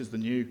Ariel, this is the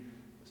new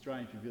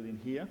Australian Pavilion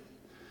here.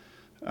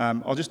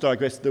 I'll just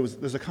digress.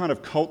 There's a kind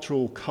of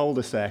cultural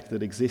cul-de-sac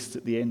that exists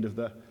at the end of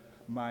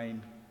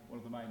one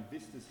of the main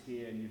vistas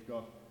here, and you've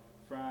got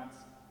France,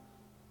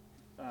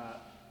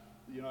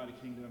 the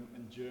United Kingdom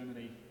and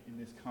Germany in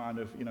this kind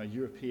of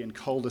European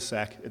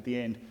cul-de-sac at the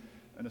end,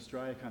 and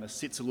Australia kind of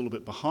sits a little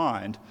bit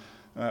behind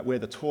where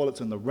the toilets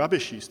and the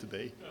rubbish used to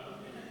be.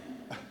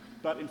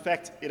 But in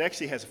fact, it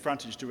actually has a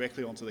frontage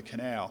directly onto the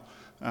canal.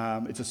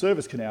 It's a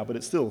service canal, but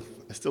it's still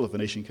a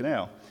Venetian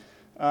canal.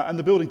 And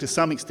the building to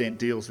some extent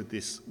deals with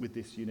this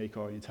unique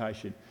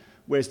orientation,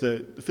 whereas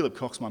the Philip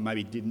Cox one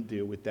maybe didn't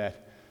deal with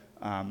that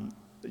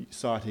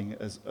sighting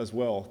as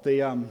well. The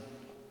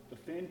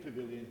fan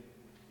pavilion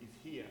is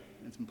here,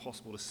 and it's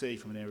impossible to see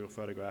from an aerial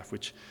photograph,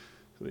 which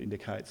sort of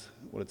indicates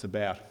what it's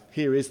about.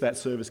 Here is that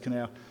service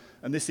canal,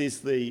 and this is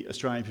the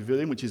Australian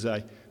Pavilion, which is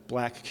a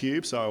black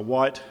cube, so a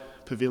white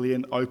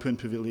pavilion, open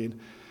pavilion,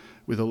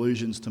 with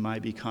allusions to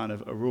maybe kind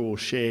of a rural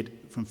shed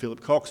from Philip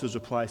Cox, was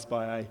replaced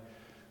by a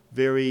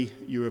very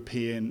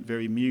European,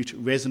 very mute,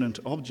 resonant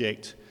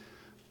object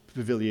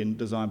pavilion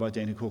designed by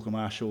Denton Corker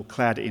Marshall,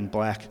 clad in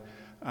black,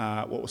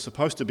 what was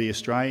supposed to be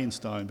Australian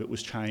stone, but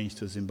was changed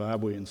to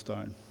Zimbabwean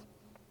stone.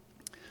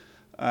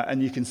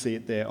 And you can see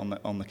it there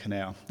on the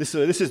canal. This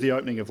is the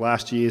opening of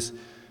last year's,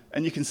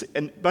 and you can see,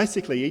 and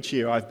basically each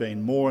year I've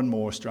been more and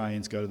more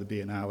Australians go to the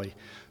Biennale,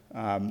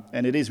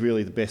 and it is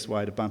really the best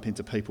way to bump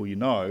into people you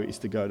know is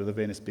to go to the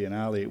Venice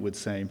Biennale, it would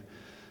seem.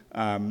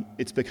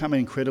 It's become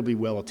incredibly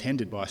well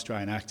attended by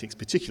Australian architects,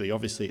 particularly,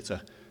 obviously it's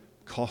a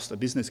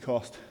business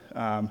cost,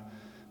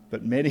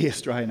 but many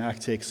Australian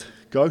architects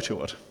go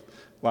to it,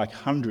 like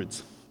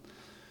hundreds.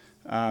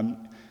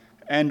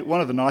 And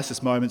one of the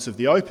nicest moments of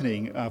the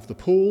opening of the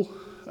pool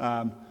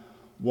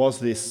was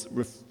this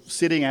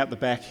sitting out the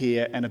back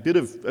here, and a bit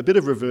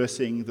of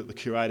reversing that the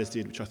curators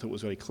did, which I thought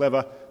was really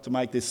clever, to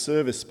make this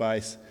service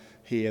space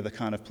here the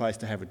kind of place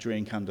to have a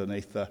drink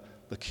underneath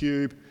the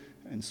cube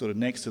and sort of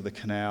next to the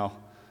canal,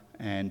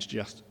 and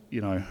just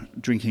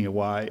drinking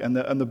away. And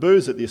the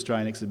booze at the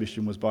Australian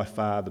exhibition was by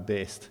far the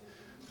best,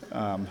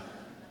 and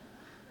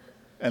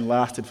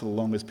lasted for the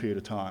longest period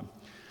of time.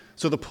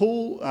 So the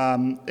pool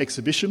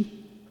exhibition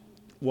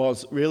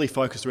was really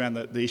focused around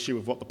the issue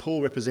of what the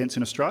pool represents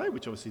in Australia,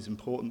 which obviously is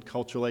important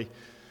culturally.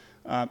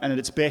 And at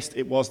its best,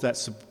 it was that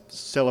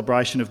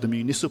celebration of the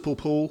municipal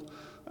pool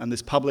and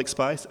this public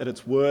space. At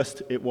its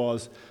worst, it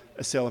was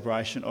a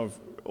celebration of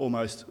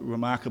almost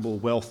remarkable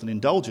wealth and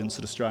indulgence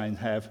that Australians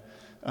have,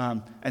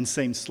 and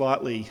seems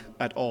slightly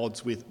at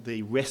odds with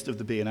the rest of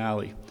the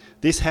Biennale.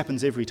 This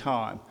happens every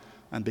time,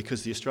 and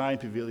because the Australian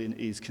Pavilion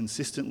is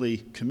consistently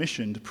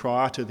commissioned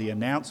prior to the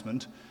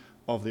announcement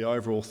of the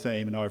overall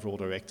theme and overall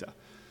director.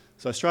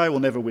 So Australia will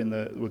never win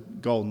the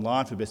Golden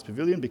Lion for Best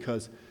Pavilion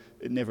because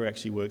it never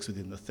actually works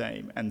within the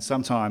theme, and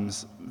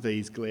sometimes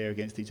these glare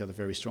against each other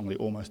very strongly,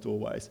 almost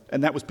always.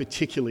 And that was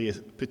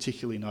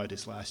particularly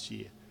noticed last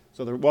year.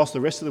 So whilst the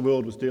rest of the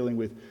world was dealing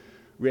with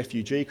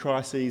refugee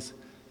crises,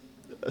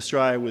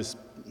 Australia was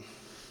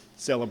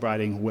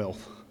celebrating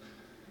wealth.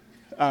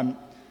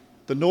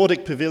 The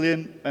Nordic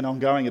Pavilion, an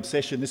ongoing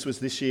obsession. This was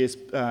this year's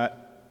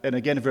and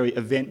again, a very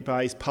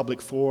event-based,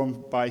 public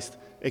forum-based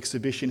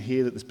exhibition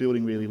here that this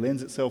building really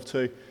lends itself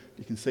to.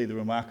 You can see the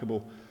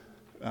remarkable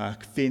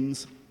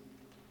fins.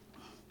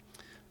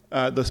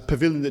 The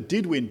pavilion that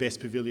did win Best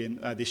Pavilion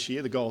this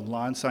year, the Golden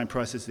Lion, same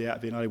process as the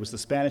Art Biennale, was the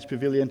Spanish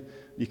Pavilion.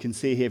 You can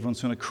see here everyone's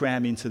trying to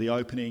cram into the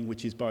opening,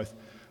 which is both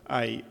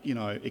a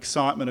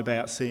excitement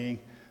about seeing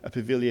a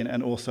pavilion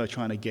and also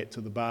trying to get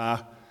to the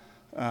bar.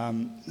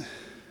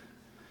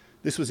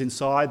 This was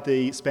inside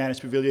the Spanish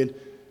Pavilion,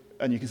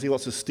 and you can see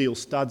lots of steel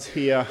studs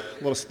here.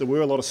 There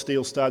were a lot of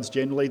steel studs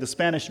generally. The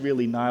Spanish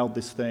really nailed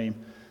this theme.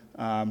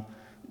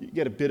 You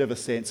get a bit of a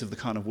sense of the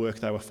kind of work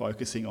they were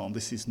focusing on.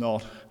 This is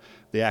not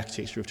the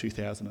architecture of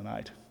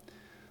 2008.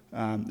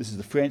 This is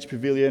the French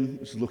Pavilion,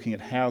 which is looking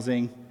at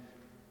housing,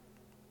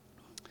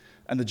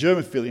 and the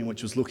German Pavilion,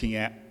 which was looking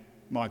at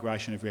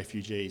migration of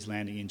refugees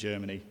landing in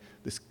Germany.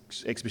 This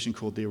exhibition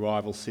called The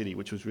Arrival City,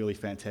 which was really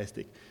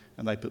fantastic.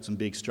 And they put some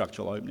big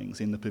structural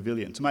openings in the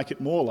pavilion to make it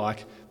more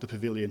like the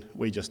pavilion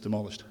we just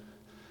demolished.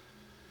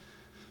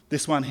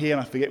 This one here,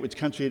 and I forget which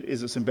country it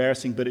is, it's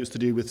embarrassing, but it was to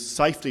do with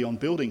safety on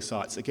building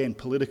sites, again,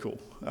 political.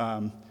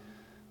 The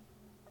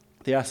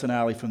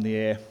Arsenale from the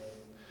air.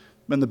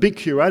 And the big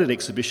curated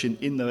exhibition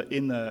in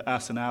the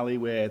Arsenale,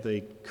 where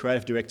the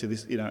creative director,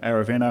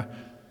 Aravena,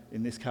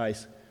 in this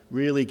case,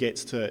 really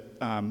gets to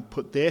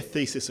put their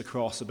thesis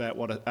across about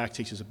what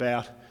architecture is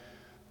about.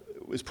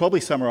 It was probably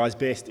summarised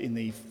best in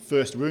the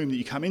first room that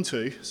you come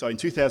into. So in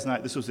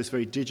 2008, this was this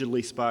very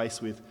digitally space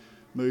with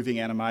moving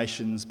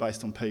animations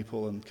based on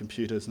people and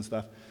computers and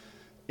stuff.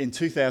 In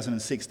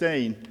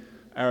 2016,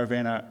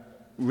 Aravena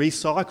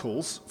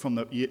recycles from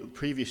the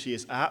previous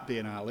year's Art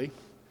Biennale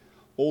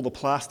all the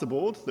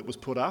plasterboard that was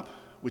put up,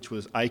 which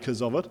was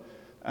acres of it,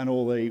 and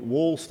all the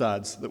wall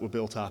studs that were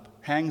built up,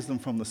 hangs them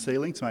from the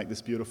ceiling to make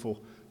this beautiful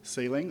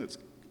ceiling that's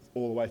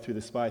all the way through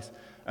the space.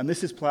 And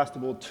this is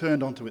plasterboard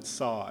turned onto its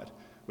side,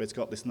 where it's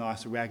got this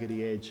nice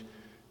raggedy edge.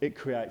 It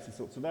creates this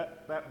sort. So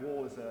that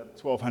wall is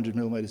 1,200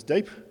 millimetres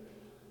deep,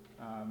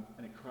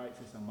 and it creates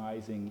this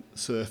amazing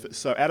surface.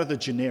 So out of the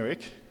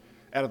generic,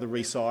 out of the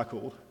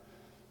recycled,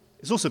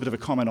 there's also a bit of a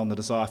comment on the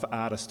desire for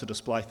artists to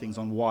display things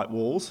on white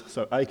walls.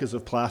 So acres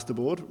of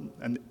plasterboard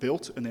and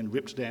built and then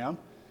ripped down,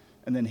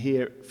 and then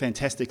here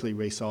fantastically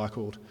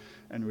recycled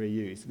and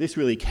reused. This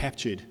really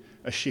captured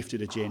a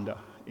shifted agenda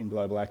in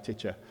global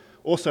architecture.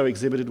 Also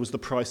exhibited was the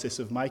process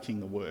of making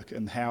the work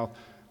and how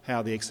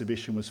the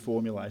exhibition was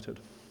formulated.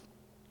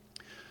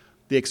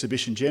 The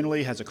exhibition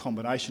generally has a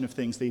combination of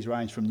things. These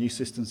range from new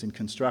systems in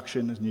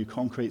construction, a new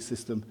concrete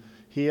system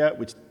here,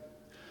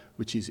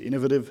 which is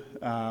innovative,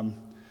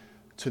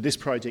 to this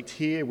project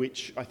here,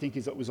 which I think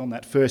was on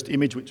that first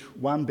image, which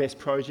won Best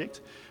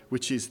Project,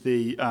 which is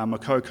the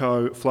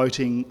Makoko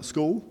Floating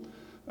School,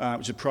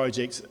 which is a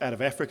project out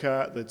of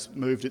Africa that's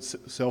moved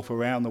itself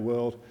around the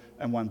world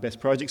and won Best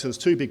Project. So there's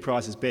two big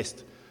prizes,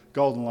 Best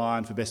Golden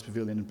Lion for Best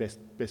Pavilion and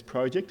Best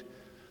Project.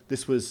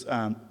 This was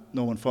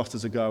Norman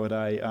Foster's go at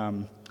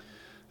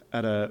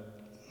a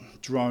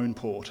drone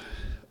port,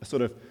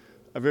 a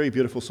very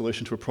beautiful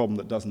solution to a problem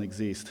that doesn't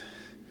exist.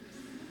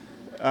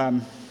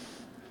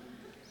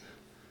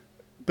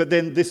 But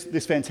then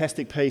this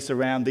fantastic piece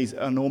around these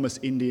enormous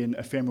Indian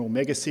ephemeral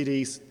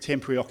megacities,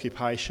 temporary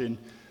occupation,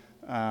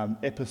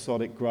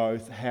 episodic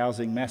growth,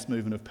 housing, mass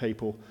movement of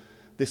people.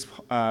 This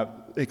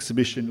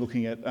exhibition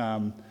looking at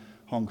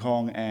Hong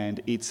Kong and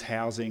its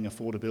housing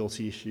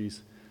affordability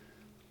issues.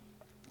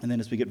 And then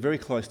as we get very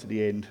close to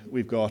the end,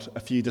 we've got a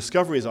few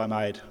discoveries I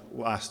made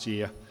last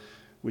year,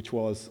 which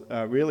was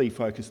really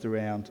focused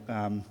around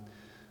a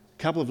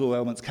couple of little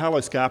elements.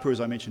 Carlo Scarpa,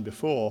 as I mentioned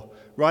before,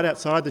 right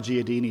outside the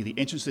Giardini, the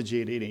entrance to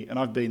Giardini, and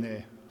I've been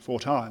there 4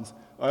 times.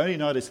 I only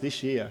noticed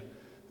this year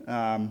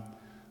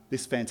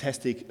this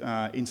fantastic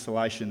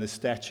installation, this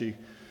statue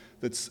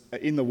that's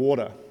in the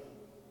water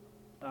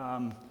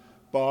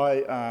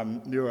by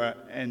Nura,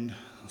 and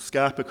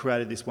Scarpa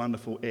created this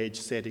wonderful edge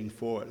setting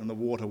for it, and the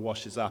water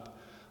washes up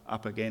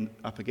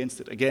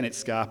against it. Again, it's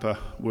Scarpa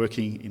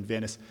working in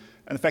Venice.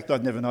 And the fact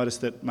I'd never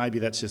noticed it, maybe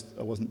that's just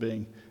I wasn't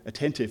being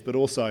attentive, but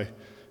also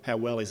how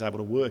well he's able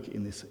to work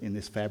in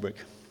this fabric.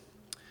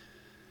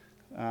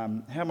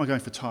 How am I going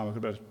for time? I've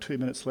got about 2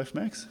 minutes left,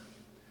 Max.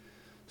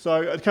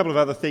 So a couple of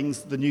other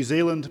things. The New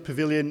Zealand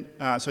pavilion.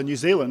 So New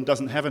Zealand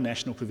doesn't have a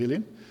national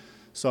pavilion.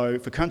 So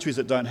for countries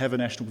that don't have a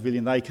national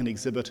pavilion, they can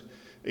exhibit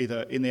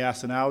either in the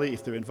Arsenale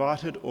if they're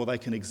invited, or they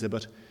can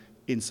exhibit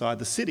inside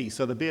the city.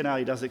 So the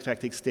Biennale does in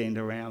fact extend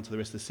around to the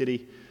rest of the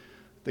city.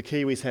 The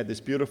Kiwis had this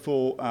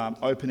beautiful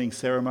opening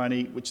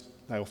ceremony, which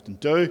they often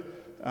do,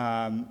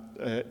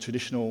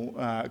 traditional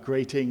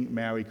greeting,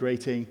 Maori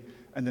greeting,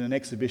 and then an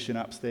exhibition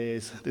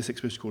upstairs, this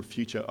exhibition called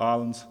Future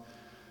Islands.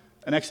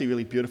 An actually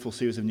really beautiful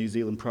series of New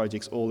Zealand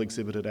projects, all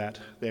exhibited at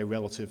their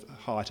relative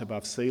height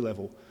above sea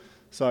level.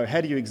 So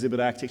how do you exhibit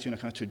architecture in a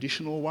kind of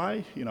traditional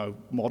way,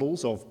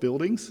 models of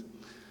buildings?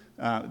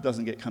 It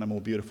doesn't get kind of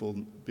more beautiful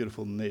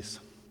than this.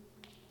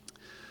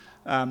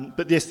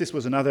 But yes, this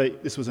was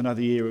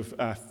another year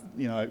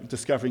of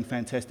discovering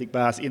fantastic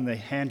bars. In the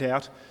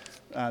handout,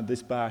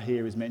 this bar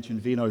here is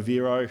mentioned, Vino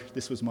Vero.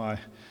 This was my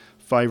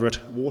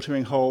favourite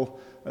watering hole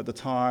at the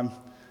time,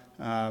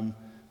 and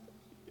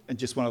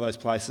just one of those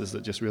places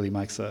that just really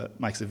makes a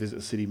visit to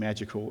the city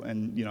magical.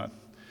 And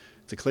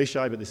it's a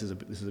cliche, but this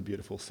is a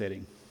beautiful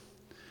setting.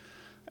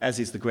 As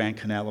is the Grand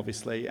Canal,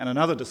 obviously. And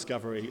another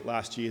discovery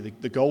last year,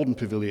 the Golden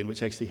Pavilion,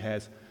 which actually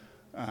has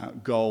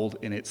gold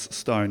in its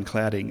stone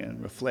cladding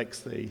and reflects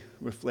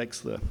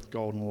the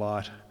golden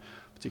light,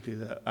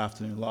 particularly the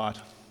afternoon light.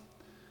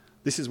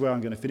 This is where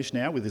I'm going to finish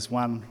now with this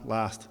one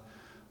last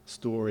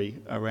story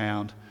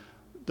around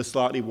the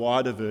slightly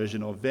wider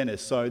version of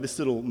Venice. So this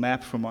little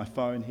map from my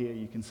phone here,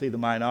 you can see the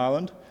main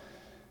island.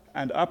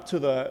 And up to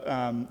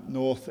the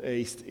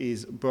northeast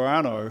is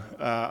Burano,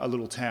 a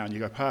little town. You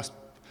go past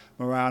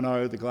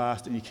Murano, the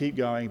Glass, and you keep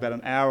going about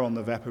an hour on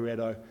the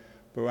Vaporetto,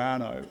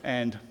 Burano.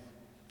 And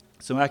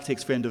some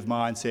architect's friend of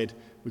mine said,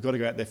 we've got to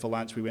go out there for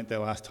lunch. We went there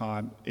last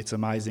time. It's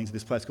amazing. To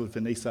this place called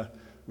Venisa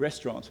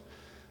Restaurant.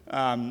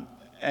 And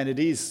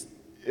this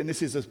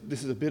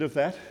is a bit of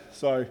that.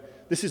 So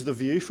this is the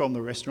view from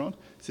the restaurant.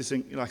 It's this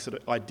sort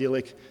of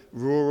idyllic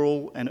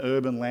rural and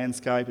urban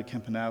landscape at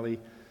Campanelli.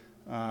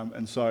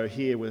 And so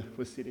here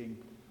we're sitting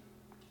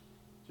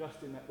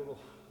just in that little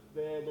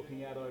there,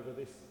 looking out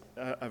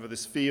over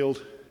this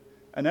field.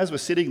 And as we're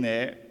sitting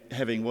there,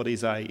 having what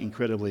is a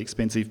incredibly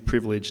expensive,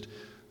 privileged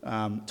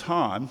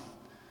time,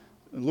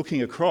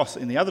 looking across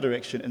in the other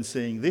direction and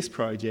seeing this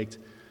project,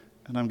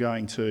 and I'm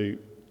going to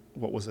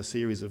what was a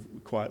series of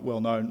quite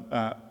well-known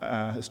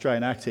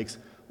Australian architects.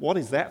 What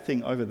is that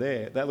thing over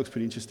there? That looks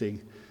pretty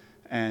interesting.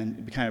 And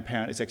it became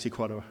apparent it's actually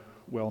quite a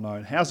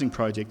well-known housing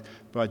project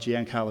by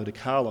Giancarlo De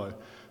Carlo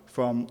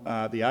from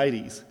the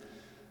 80s.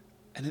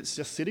 And it's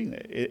just sitting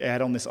there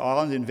out on this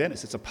island in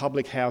Venice. It's a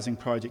public housing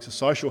project, it's a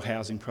social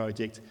housing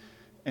project.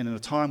 And in a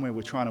time where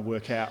we're trying to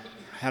work out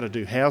how to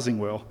do housing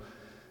well,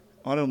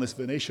 out on this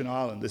Venetian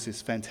island, there's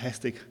this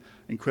fantastic,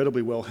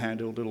 incredibly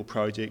well-handled little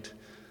project,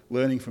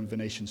 learning from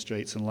Venetian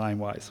streets and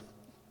laneways.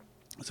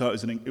 So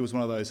it was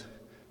one of those,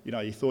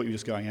 you thought you were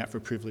just going out for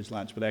a privileged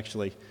lunch, but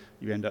actually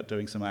you end up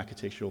doing some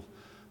architectural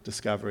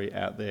discovery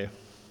out there.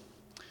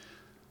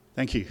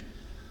 Thank you.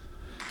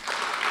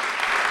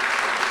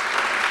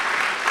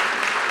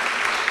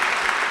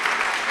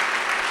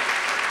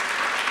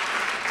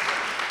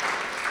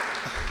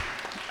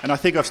 And I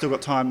think I've still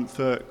got time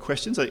for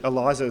questions.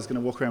 Eliza is going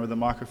to walk around with a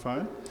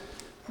microphone,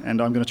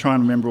 and I'm going to try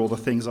and remember all the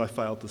things I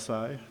failed to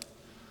say.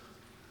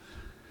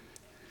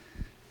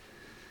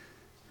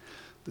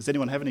 Does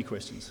anyone have any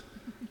questions?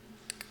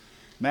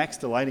 Max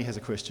Delaney has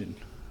a question.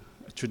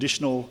 A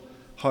traditional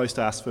host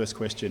asks first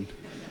question.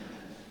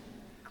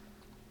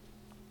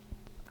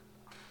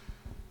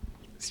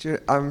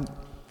 Stuart,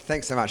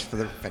 thanks so much for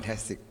the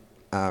fantastic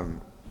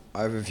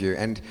overview.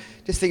 And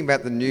just thinking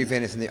about the new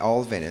Venice and the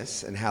old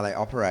Venice and how they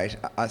operate,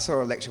 I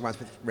saw a lecture once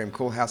with Rem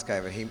Koolhaas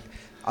gave it.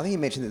 I think he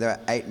mentioned that there are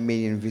 8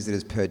 million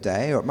visitors per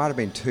day, or it might have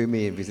been 2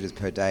 million visitors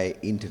per day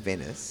into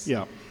Venice.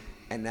 Yeah.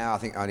 And now I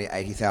think only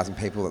 80,000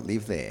 people that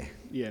live there.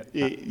 Yeah.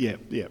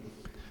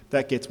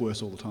 That gets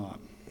worse all the time.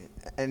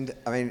 And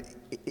I mean,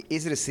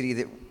 is it a city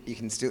that you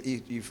can still,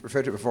 you've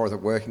referred to it before as a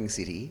working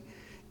city,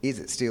 is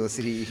it still a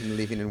city you can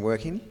live in and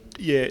work in?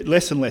 Yeah,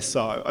 less and less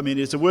so. I mean,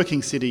 it's a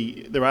working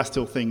city, there are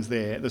still things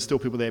there, there's still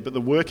people there, but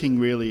the working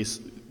really is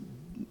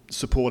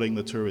supporting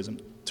the tourism.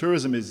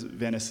 Tourism is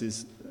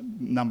Venice's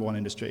number one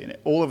industry, and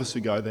all of us who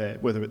go there,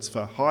 whether it's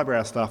for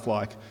highbrow stuff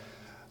like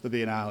the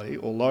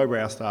Biennale or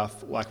lowbrow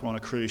stuff like we're on a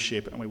cruise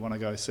ship and we want to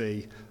go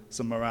see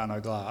some Murano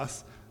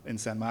glass in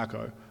San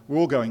Marco, we're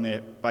all going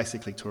there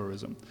basically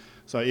tourism.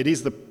 So it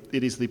is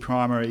the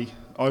primary,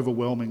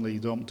 overwhelmingly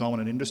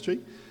dominant industry.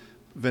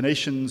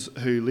 Venetians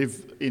who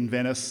live in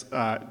Venice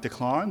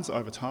declines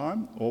over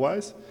time,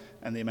 always,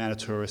 and the amount of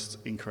tourists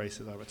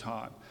increases over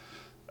time.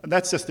 And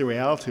that's just the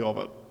reality of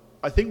it.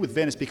 I think with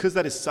Venice, because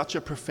that is such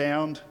a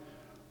profound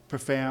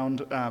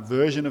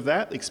version of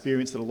that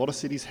experience that a lot of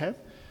cities have,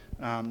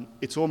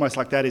 it's almost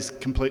like that is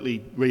completely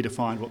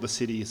redefined what the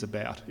city is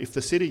about. If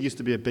the city used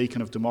to be a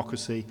beacon of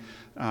democracy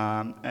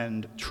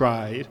and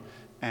trade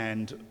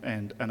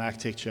and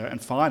architecture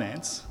and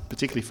finance,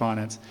 particularly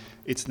finance,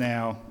 it's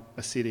now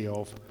a city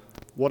of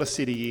what a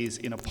city is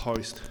in a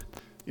post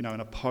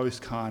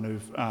kind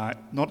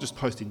of, not just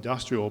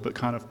post-industrial, but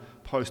kind of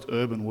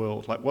post-urban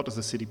world. Like, what does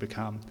the city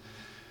become?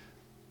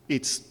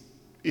 It's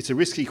a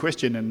risky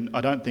question, and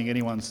I don't think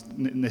anyone's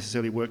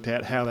necessarily worked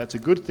out how that's a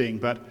good thing,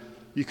 but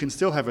you can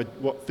still have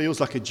what feels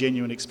like a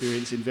genuine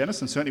experience in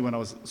Venice, and certainly when I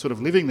was sort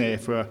of living there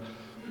for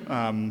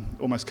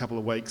almost a couple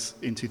of weeks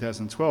in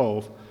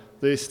 2012,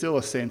 there's still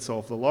a sense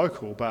of the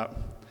local, but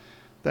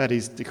that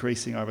is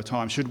decreasing over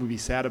time. Should we be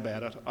sad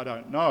about it? I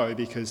don't know,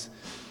 because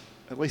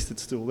at least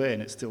it's still there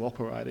and it's still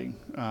operating.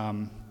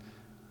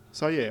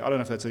 So yeah, I don't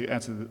know if that's an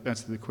answer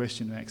to the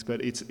question, Max,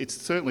 but it's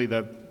certainly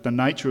the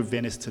nature of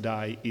Venice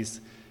today is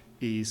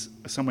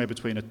somewhere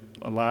between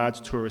a large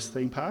tourist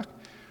theme park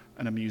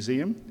and a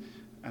museum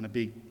and a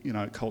big,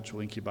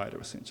 cultural incubator,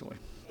 essentially.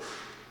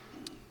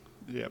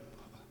 Yeah.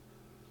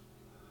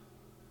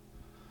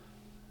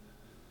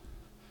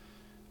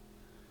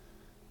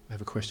 I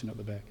have a question at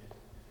the back.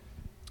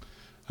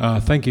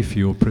 Thank you for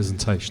your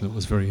presentation. It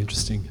was very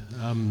interesting.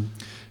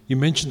 You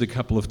mentioned a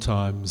couple of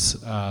times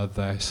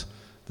that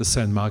the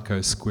San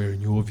Marco Square,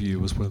 in your view,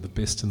 was one of the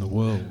best in the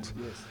world.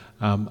 Yes.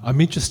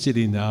 I'm interested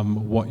in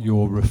what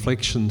your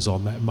reflections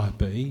on that might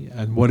be,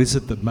 and what is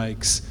it that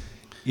makes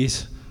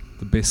it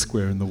the best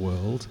square in the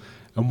world,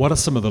 and what are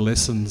some of the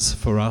lessons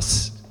for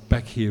us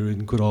back here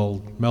in good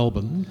old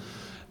Melbourne,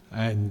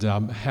 and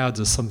how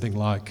does something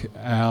like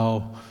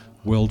our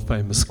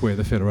world-famous square,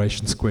 the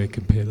Federation Square,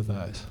 compare to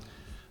that?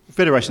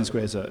 Federation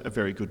Square is a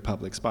very good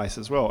public space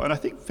as well, and I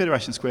think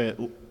Federation Square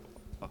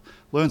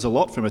learns a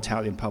lot from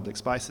Italian public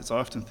spaces. I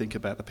often think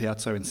about the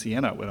Piazza in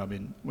Siena when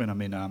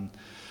I'm in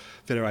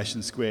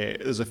Federation Square.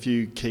 There's a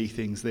few key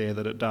things there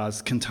that it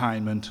does.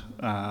 Containment.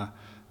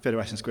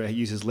 Federation Square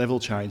uses level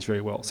change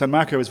very well. San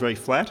Marco is very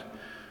flat,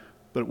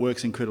 but it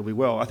works incredibly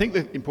well. I think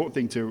the important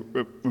thing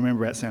to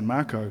remember about San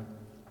Marco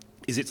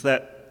is it's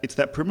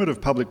that perimeter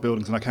of public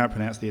buildings, and I can't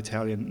pronounce the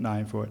Italian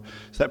name for it.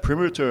 It's that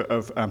perimeter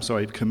of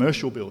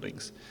commercial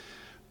buildings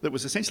that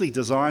was essentially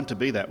designed to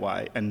be that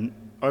way, and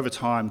over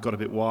time got a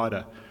bit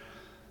wider.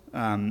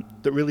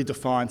 That really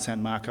defined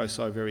San Marco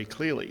so very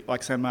clearly.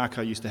 Like San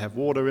Marco used to have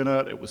water in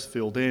it, it was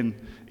filled in.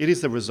 It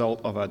is the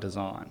result of a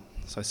design.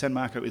 So San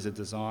Marco is a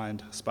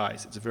designed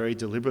space. It's a very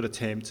deliberate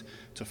attempt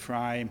to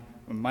frame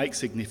and make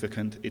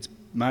significant its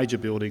major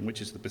building,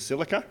 which is the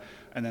Basilica,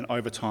 and then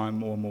over time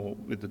more and more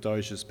with the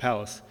Doge's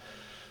Palace.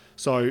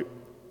 So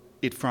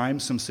it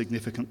frames some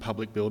significant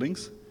public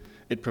buildings.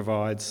 It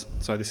provides,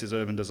 so this is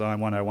Urban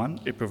Design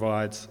 101, it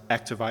provides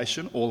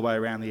activation all the way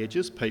around the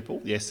edges, people.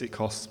 Yes, it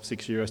costs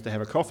 €6 to have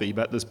a coffee,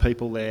 but there's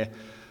people there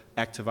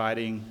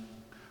activating,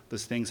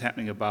 there's things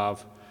happening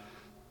above,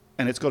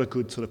 and it's got a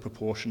good sort of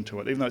proportion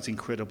to it. Even though it's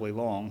incredibly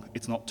long,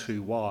 it's not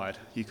too wide.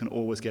 You can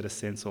always get a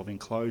sense of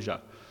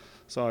enclosure.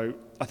 So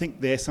I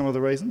think there's some of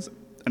the reasons,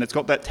 and it's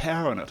got that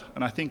tower in it,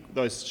 and I think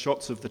those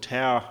shots of the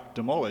tower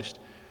demolished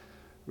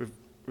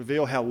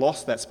reveal how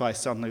lost that space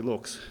suddenly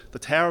looks. The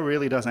tower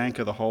really does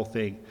anchor the whole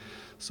thing.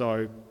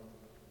 So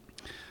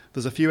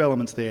there's a few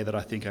elements there that I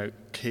think are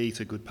key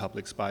to good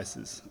public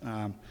spaces.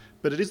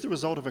 But it is the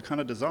result of a kind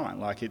of design.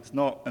 Like, it's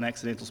not an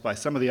accidental space.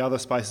 Some of the other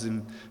spaces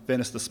in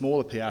Venice, the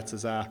smaller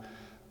piazzas, are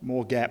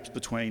more gaps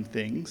between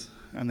things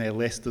and they're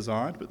less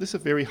designed. But this is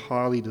a very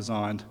highly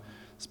designed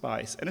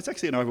space. And it's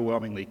actually an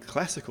overwhelmingly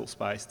classical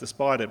space,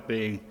 despite it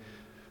being,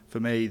 for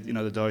me,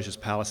 the Doge's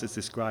Palace is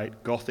this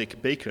great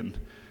Gothic beacon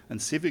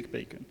and civic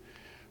beacon.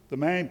 The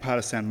main part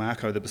of San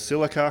Marco, the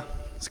Basilica,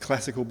 it's a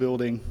classical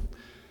building,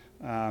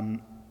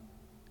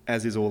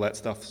 as is all that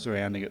stuff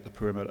surrounding it, the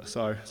perimeter.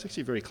 So it's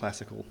actually a very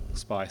classical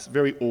space,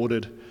 very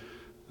ordered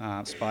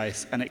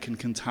space, and it can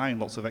contain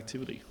lots of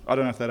activity. I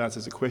don't know if that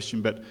answers the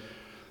question, but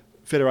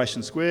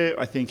Federation Square,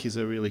 I think, is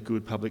a really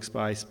good public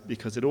space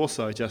because it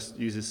also just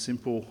uses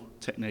simple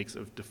techniques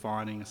of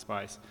defining a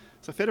space.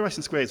 So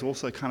Federation Square is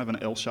also kind of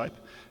an L shape,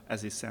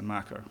 as is San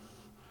Marco.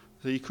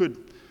 So you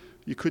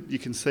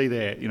can see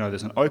there,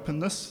 there's an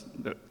openness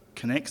that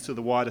connects to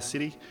the wider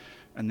city,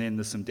 and then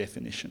there's some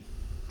definition.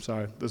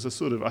 So there's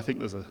I think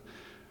there's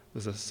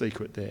a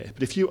secret there.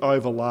 But if you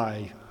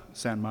overlay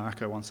San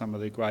Marco on some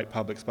of the great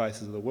public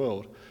spaces of the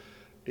world,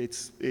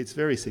 it's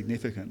very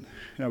significant.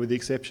 With the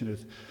exception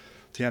of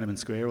Tiananmen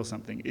Square or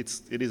something,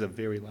 it is a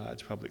very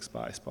large public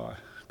space by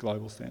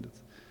global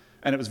standards.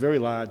 And it was very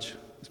large.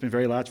 It's been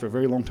very large for a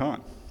very long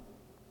time.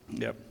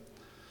 Yep.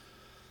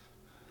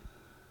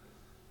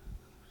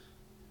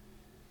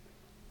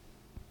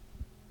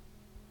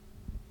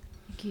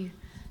 Thank you.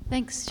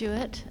 Thanks,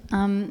 Stuart.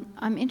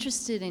 I'm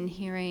interested in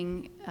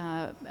hearing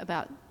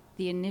about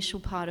the initial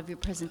part of your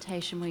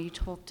presentation where you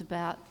talked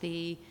about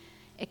the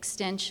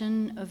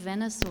extension of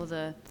Venice, or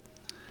the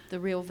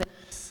real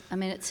Venice. I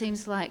mean, it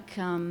seems like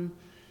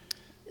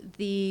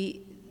the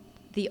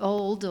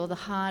old, or the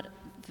heart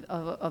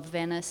of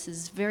Venice,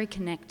 is very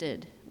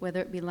connected, whether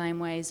it be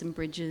laneways and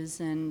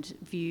bridges and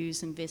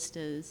views and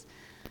vistas.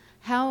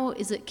 How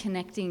is it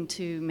connecting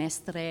to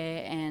Mestre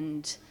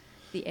and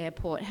the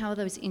airport? How are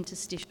those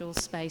interstitial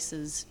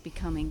spaces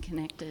becoming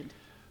connected?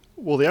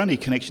 Well, the only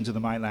connection to the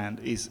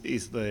mainland is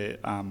the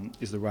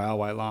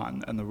railway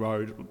line and the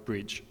road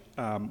bridge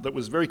that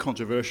was very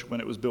controversial when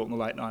it was built in the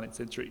late 19th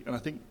century. And I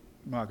think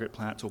Margaret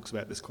Plant talks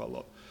about this quite a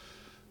lot.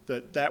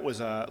 That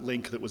was a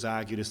link that was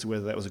argued as to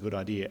whether that was a good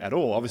idea at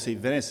all. Obviously,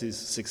 Venice's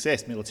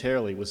success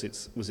militarily was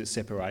its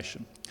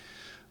separation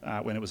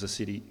when it was a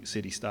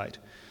city-state.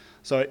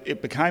 So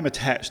it became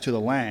attached to the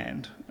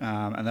land,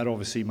 and that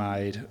obviously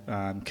made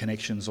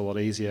connections a lot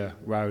easier,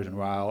 road and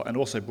rail, and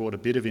also brought a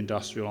bit of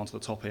industrial onto the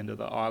top end of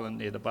the island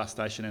near the bus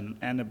station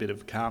and a bit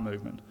of car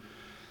movement.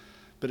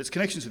 But its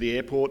connection to the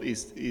airport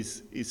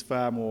is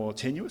far more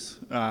tenuous.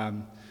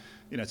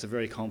 It's a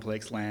very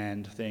complex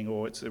land thing,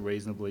 or it's a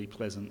reasonably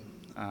pleasant,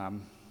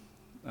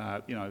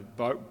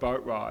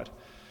 boat ride.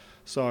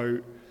 So,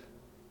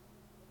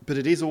 but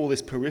it is all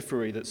this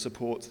periphery that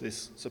supports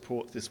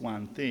this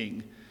one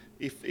thing.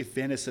 If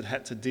Venice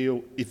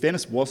if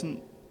Venice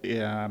wasn't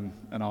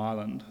an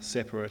island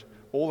separate,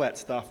 all that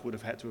stuff would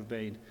have had to have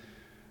been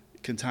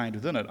contained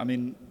within it. I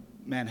mean,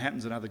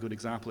 Manhattan's another good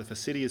example. If a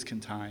city is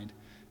contained,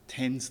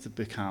 tends to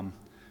become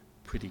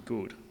pretty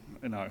good,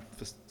 you know,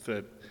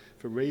 for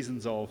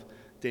reasons of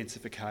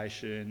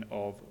densification,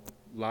 of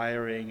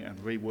layering and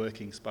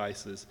reworking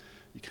spaces.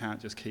 You can't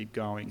just keep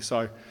going. So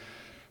I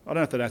don't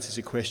know if that answers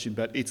your question,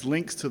 but its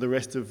links to the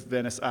rest of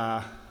Venice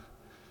are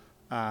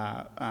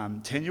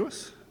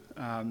tenuous.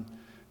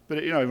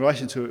 But you know, in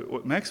relation to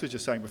what Max was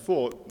just saying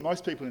before,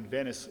 most people in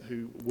Venice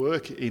who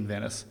work in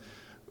Venice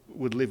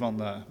would live on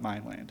the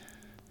mainland.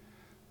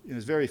 You know,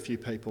 there's very few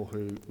people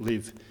who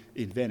live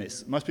in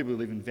Venice. Most people who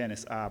live in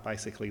Venice are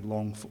basically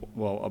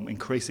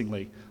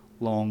increasingly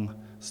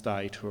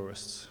long-stay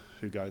tourists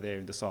who go there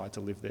and decide to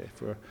live there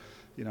for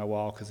a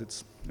while because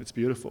it's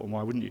beautiful, and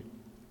why wouldn't you?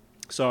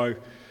 So,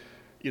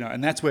 you know,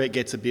 and that's where it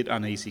gets a bit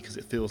uneasy because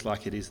it feels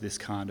like it is this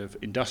kind of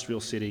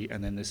industrial city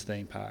and then this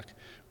theme park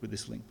with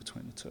this link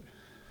between the two.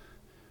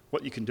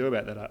 What you can do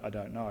about that, I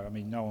don't know. I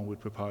mean, no one would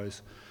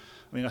propose.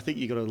 I mean, I think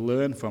you've got to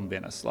learn from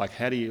Venice. Like,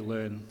 how do you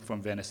learn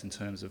from Venice in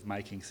terms of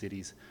making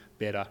cities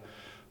better?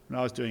 When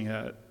I was doing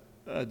a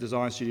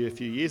design studio a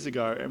few years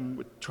ago and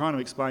we're trying to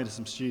explain to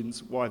some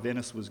students why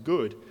Venice was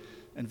good,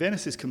 and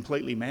Venice is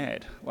completely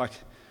mad. Like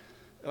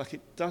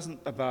it doesn't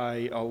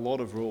obey a lot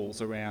of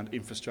rules around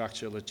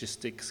infrastructure,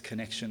 logistics,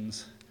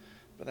 connections,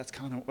 but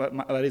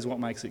that is what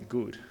makes it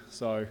good.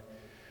 So,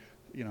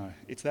 you know,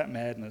 it's that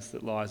madness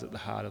that lies at the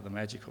heart of the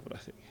magic of it, I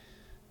think.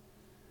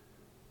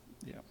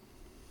 Yeah.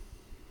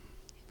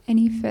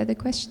 Any further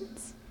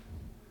questions?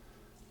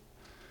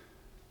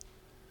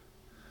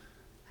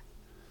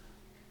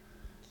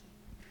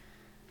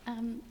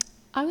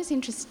 I was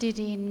interested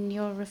in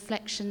your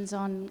reflections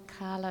on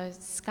Carlo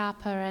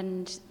Scarpa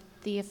and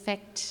the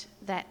effect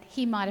that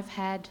he might have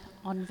had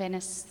on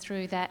Venice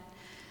through that,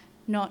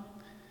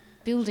 not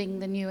building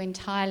the new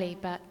entirely,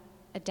 but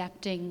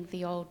adapting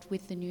the old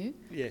with the new.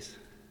 Yes.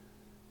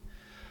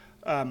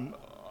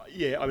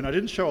 Yeah, I mean, I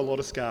didn't show a lot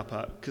of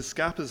Scarpa because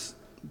Scarpa's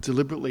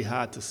deliberately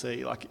hard to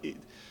see. Like, it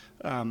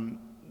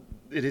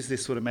is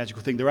this sort of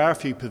magical thing. There are a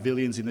few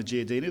pavilions in the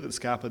Giardino that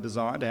Scarpa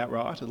designed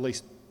outright, at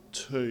least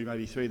 2,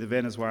 maybe 3, the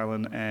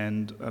Venezuelan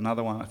and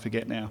another one, I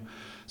forget now.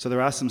 So there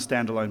are some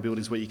standalone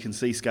buildings where you can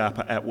see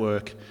Scarpa at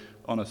work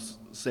on a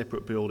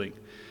separate building.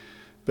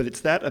 But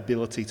it's that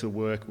ability to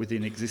work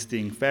within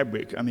existing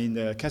fabric. I mean,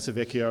 the Casa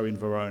Vecchio in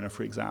Verona,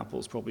 for example,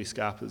 is probably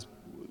Scarpa's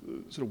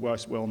sort of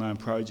most well-known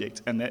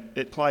project, and that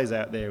it plays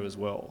out there as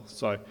well.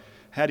 So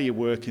how do you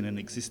work in an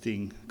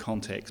existing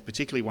context,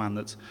 particularly one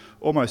that's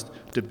almost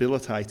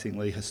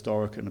debilitatingly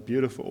historic and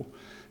beautiful?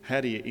 How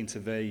do you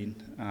intervene?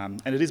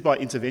 And it is by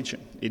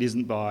intervention. It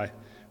isn't by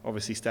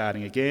obviously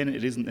starting again.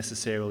 It isn't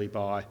necessarily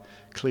by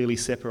clearly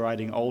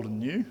separating old and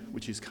new,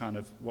 which is kind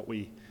of what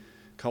we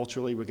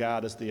culturally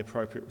regard as the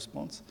appropriate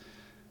response.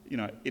 You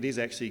know, it is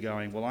actually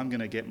going, well, I'm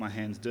going to get my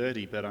hands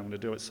dirty, but I'm going to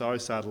do it so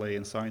subtly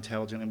and so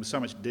intelligently and with so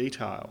much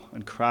detail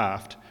and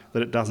craft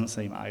that it doesn't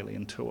seem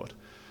alien to it.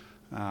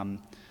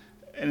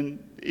 And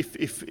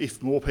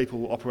if more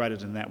people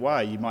operated in that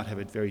way, you might have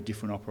a very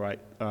different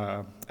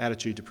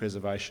attitude to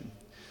preservation.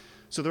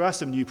 So there are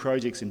some new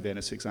projects in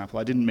Venice, for example.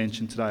 I didn't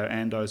mention today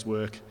Ando's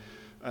work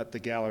at the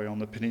gallery on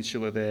the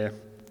peninsula there,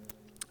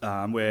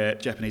 where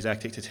Japanese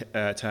architect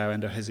Tao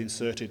Ando has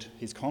inserted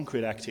his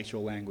concrete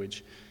architectural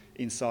language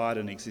inside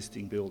an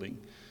existing building.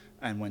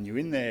 And when you're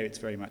in there, it's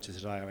very much a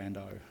Tao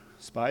Ando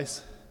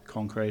space,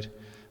 concrete,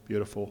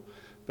 beautiful.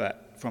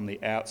 But from the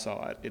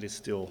outside, it is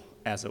still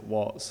as it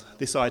was.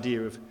 This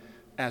idea of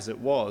as it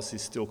was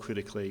is still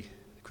critically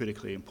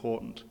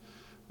important.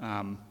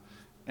 And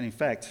in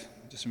fact,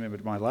 just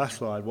remembered my last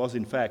slide was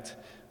in fact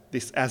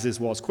this as is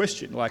was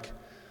question. Like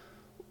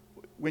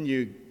when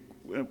I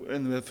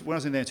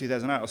was in there in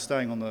 2008, I was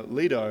staying on the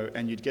Lido,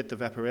 and you'd get the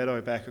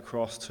Vaporetto back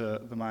across to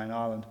the main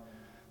island,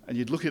 and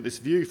you'd look at this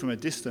view from a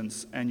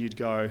distance and you'd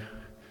go,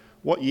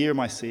 what year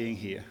am I seeing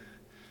here?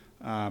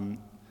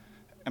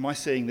 Am I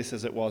seeing this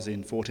as it was in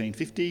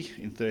 1450,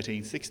 in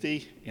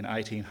 1360, in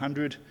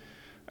 1800?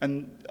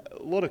 And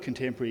a lot of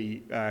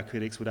contemporary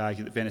critics would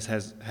argue that Venice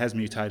has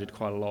mutated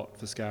quite a lot,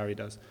 Foscari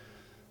does.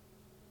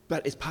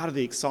 But as part of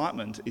the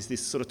excitement is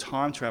this sort of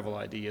time travel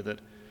idea that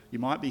you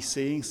might be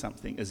seeing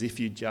something as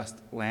if you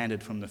just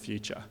landed from the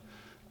future.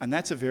 And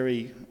that's a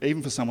very,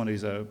 even for someone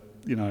who's a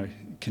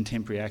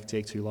contemporary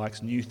architect who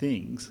likes new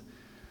things,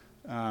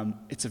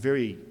 it's a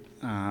very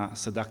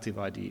seductive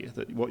idea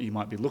that what you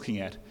might be looking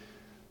at.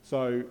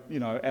 So,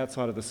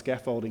 outside of the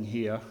scaffolding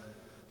here,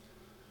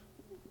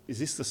 is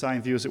this the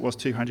same view as it was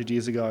 200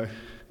 years ago?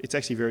 It's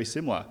actually very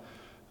similar.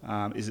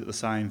 Is it the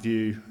same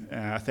view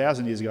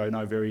 1,000 years ago?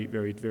 No, very,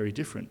 very, very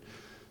different.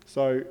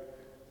 So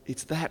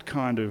it's that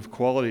kind of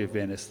quality of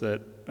Venice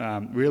that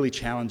really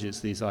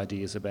challenges these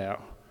ideas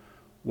about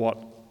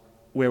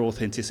where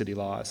authenticity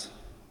lies.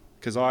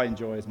 Because I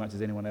enjoy as much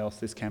as anyone else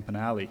this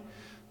Campanile,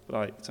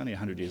 but it's only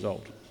 100 years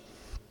old.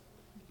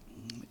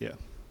 Yeah.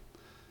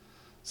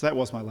 So that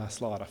was my last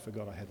slide. I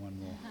forgot I had one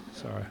more.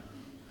 Sorry.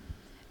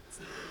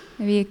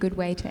 Maybe a good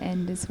way to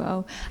end as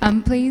well.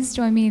 Please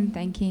join me in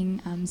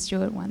thanking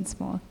Stuart once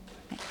more.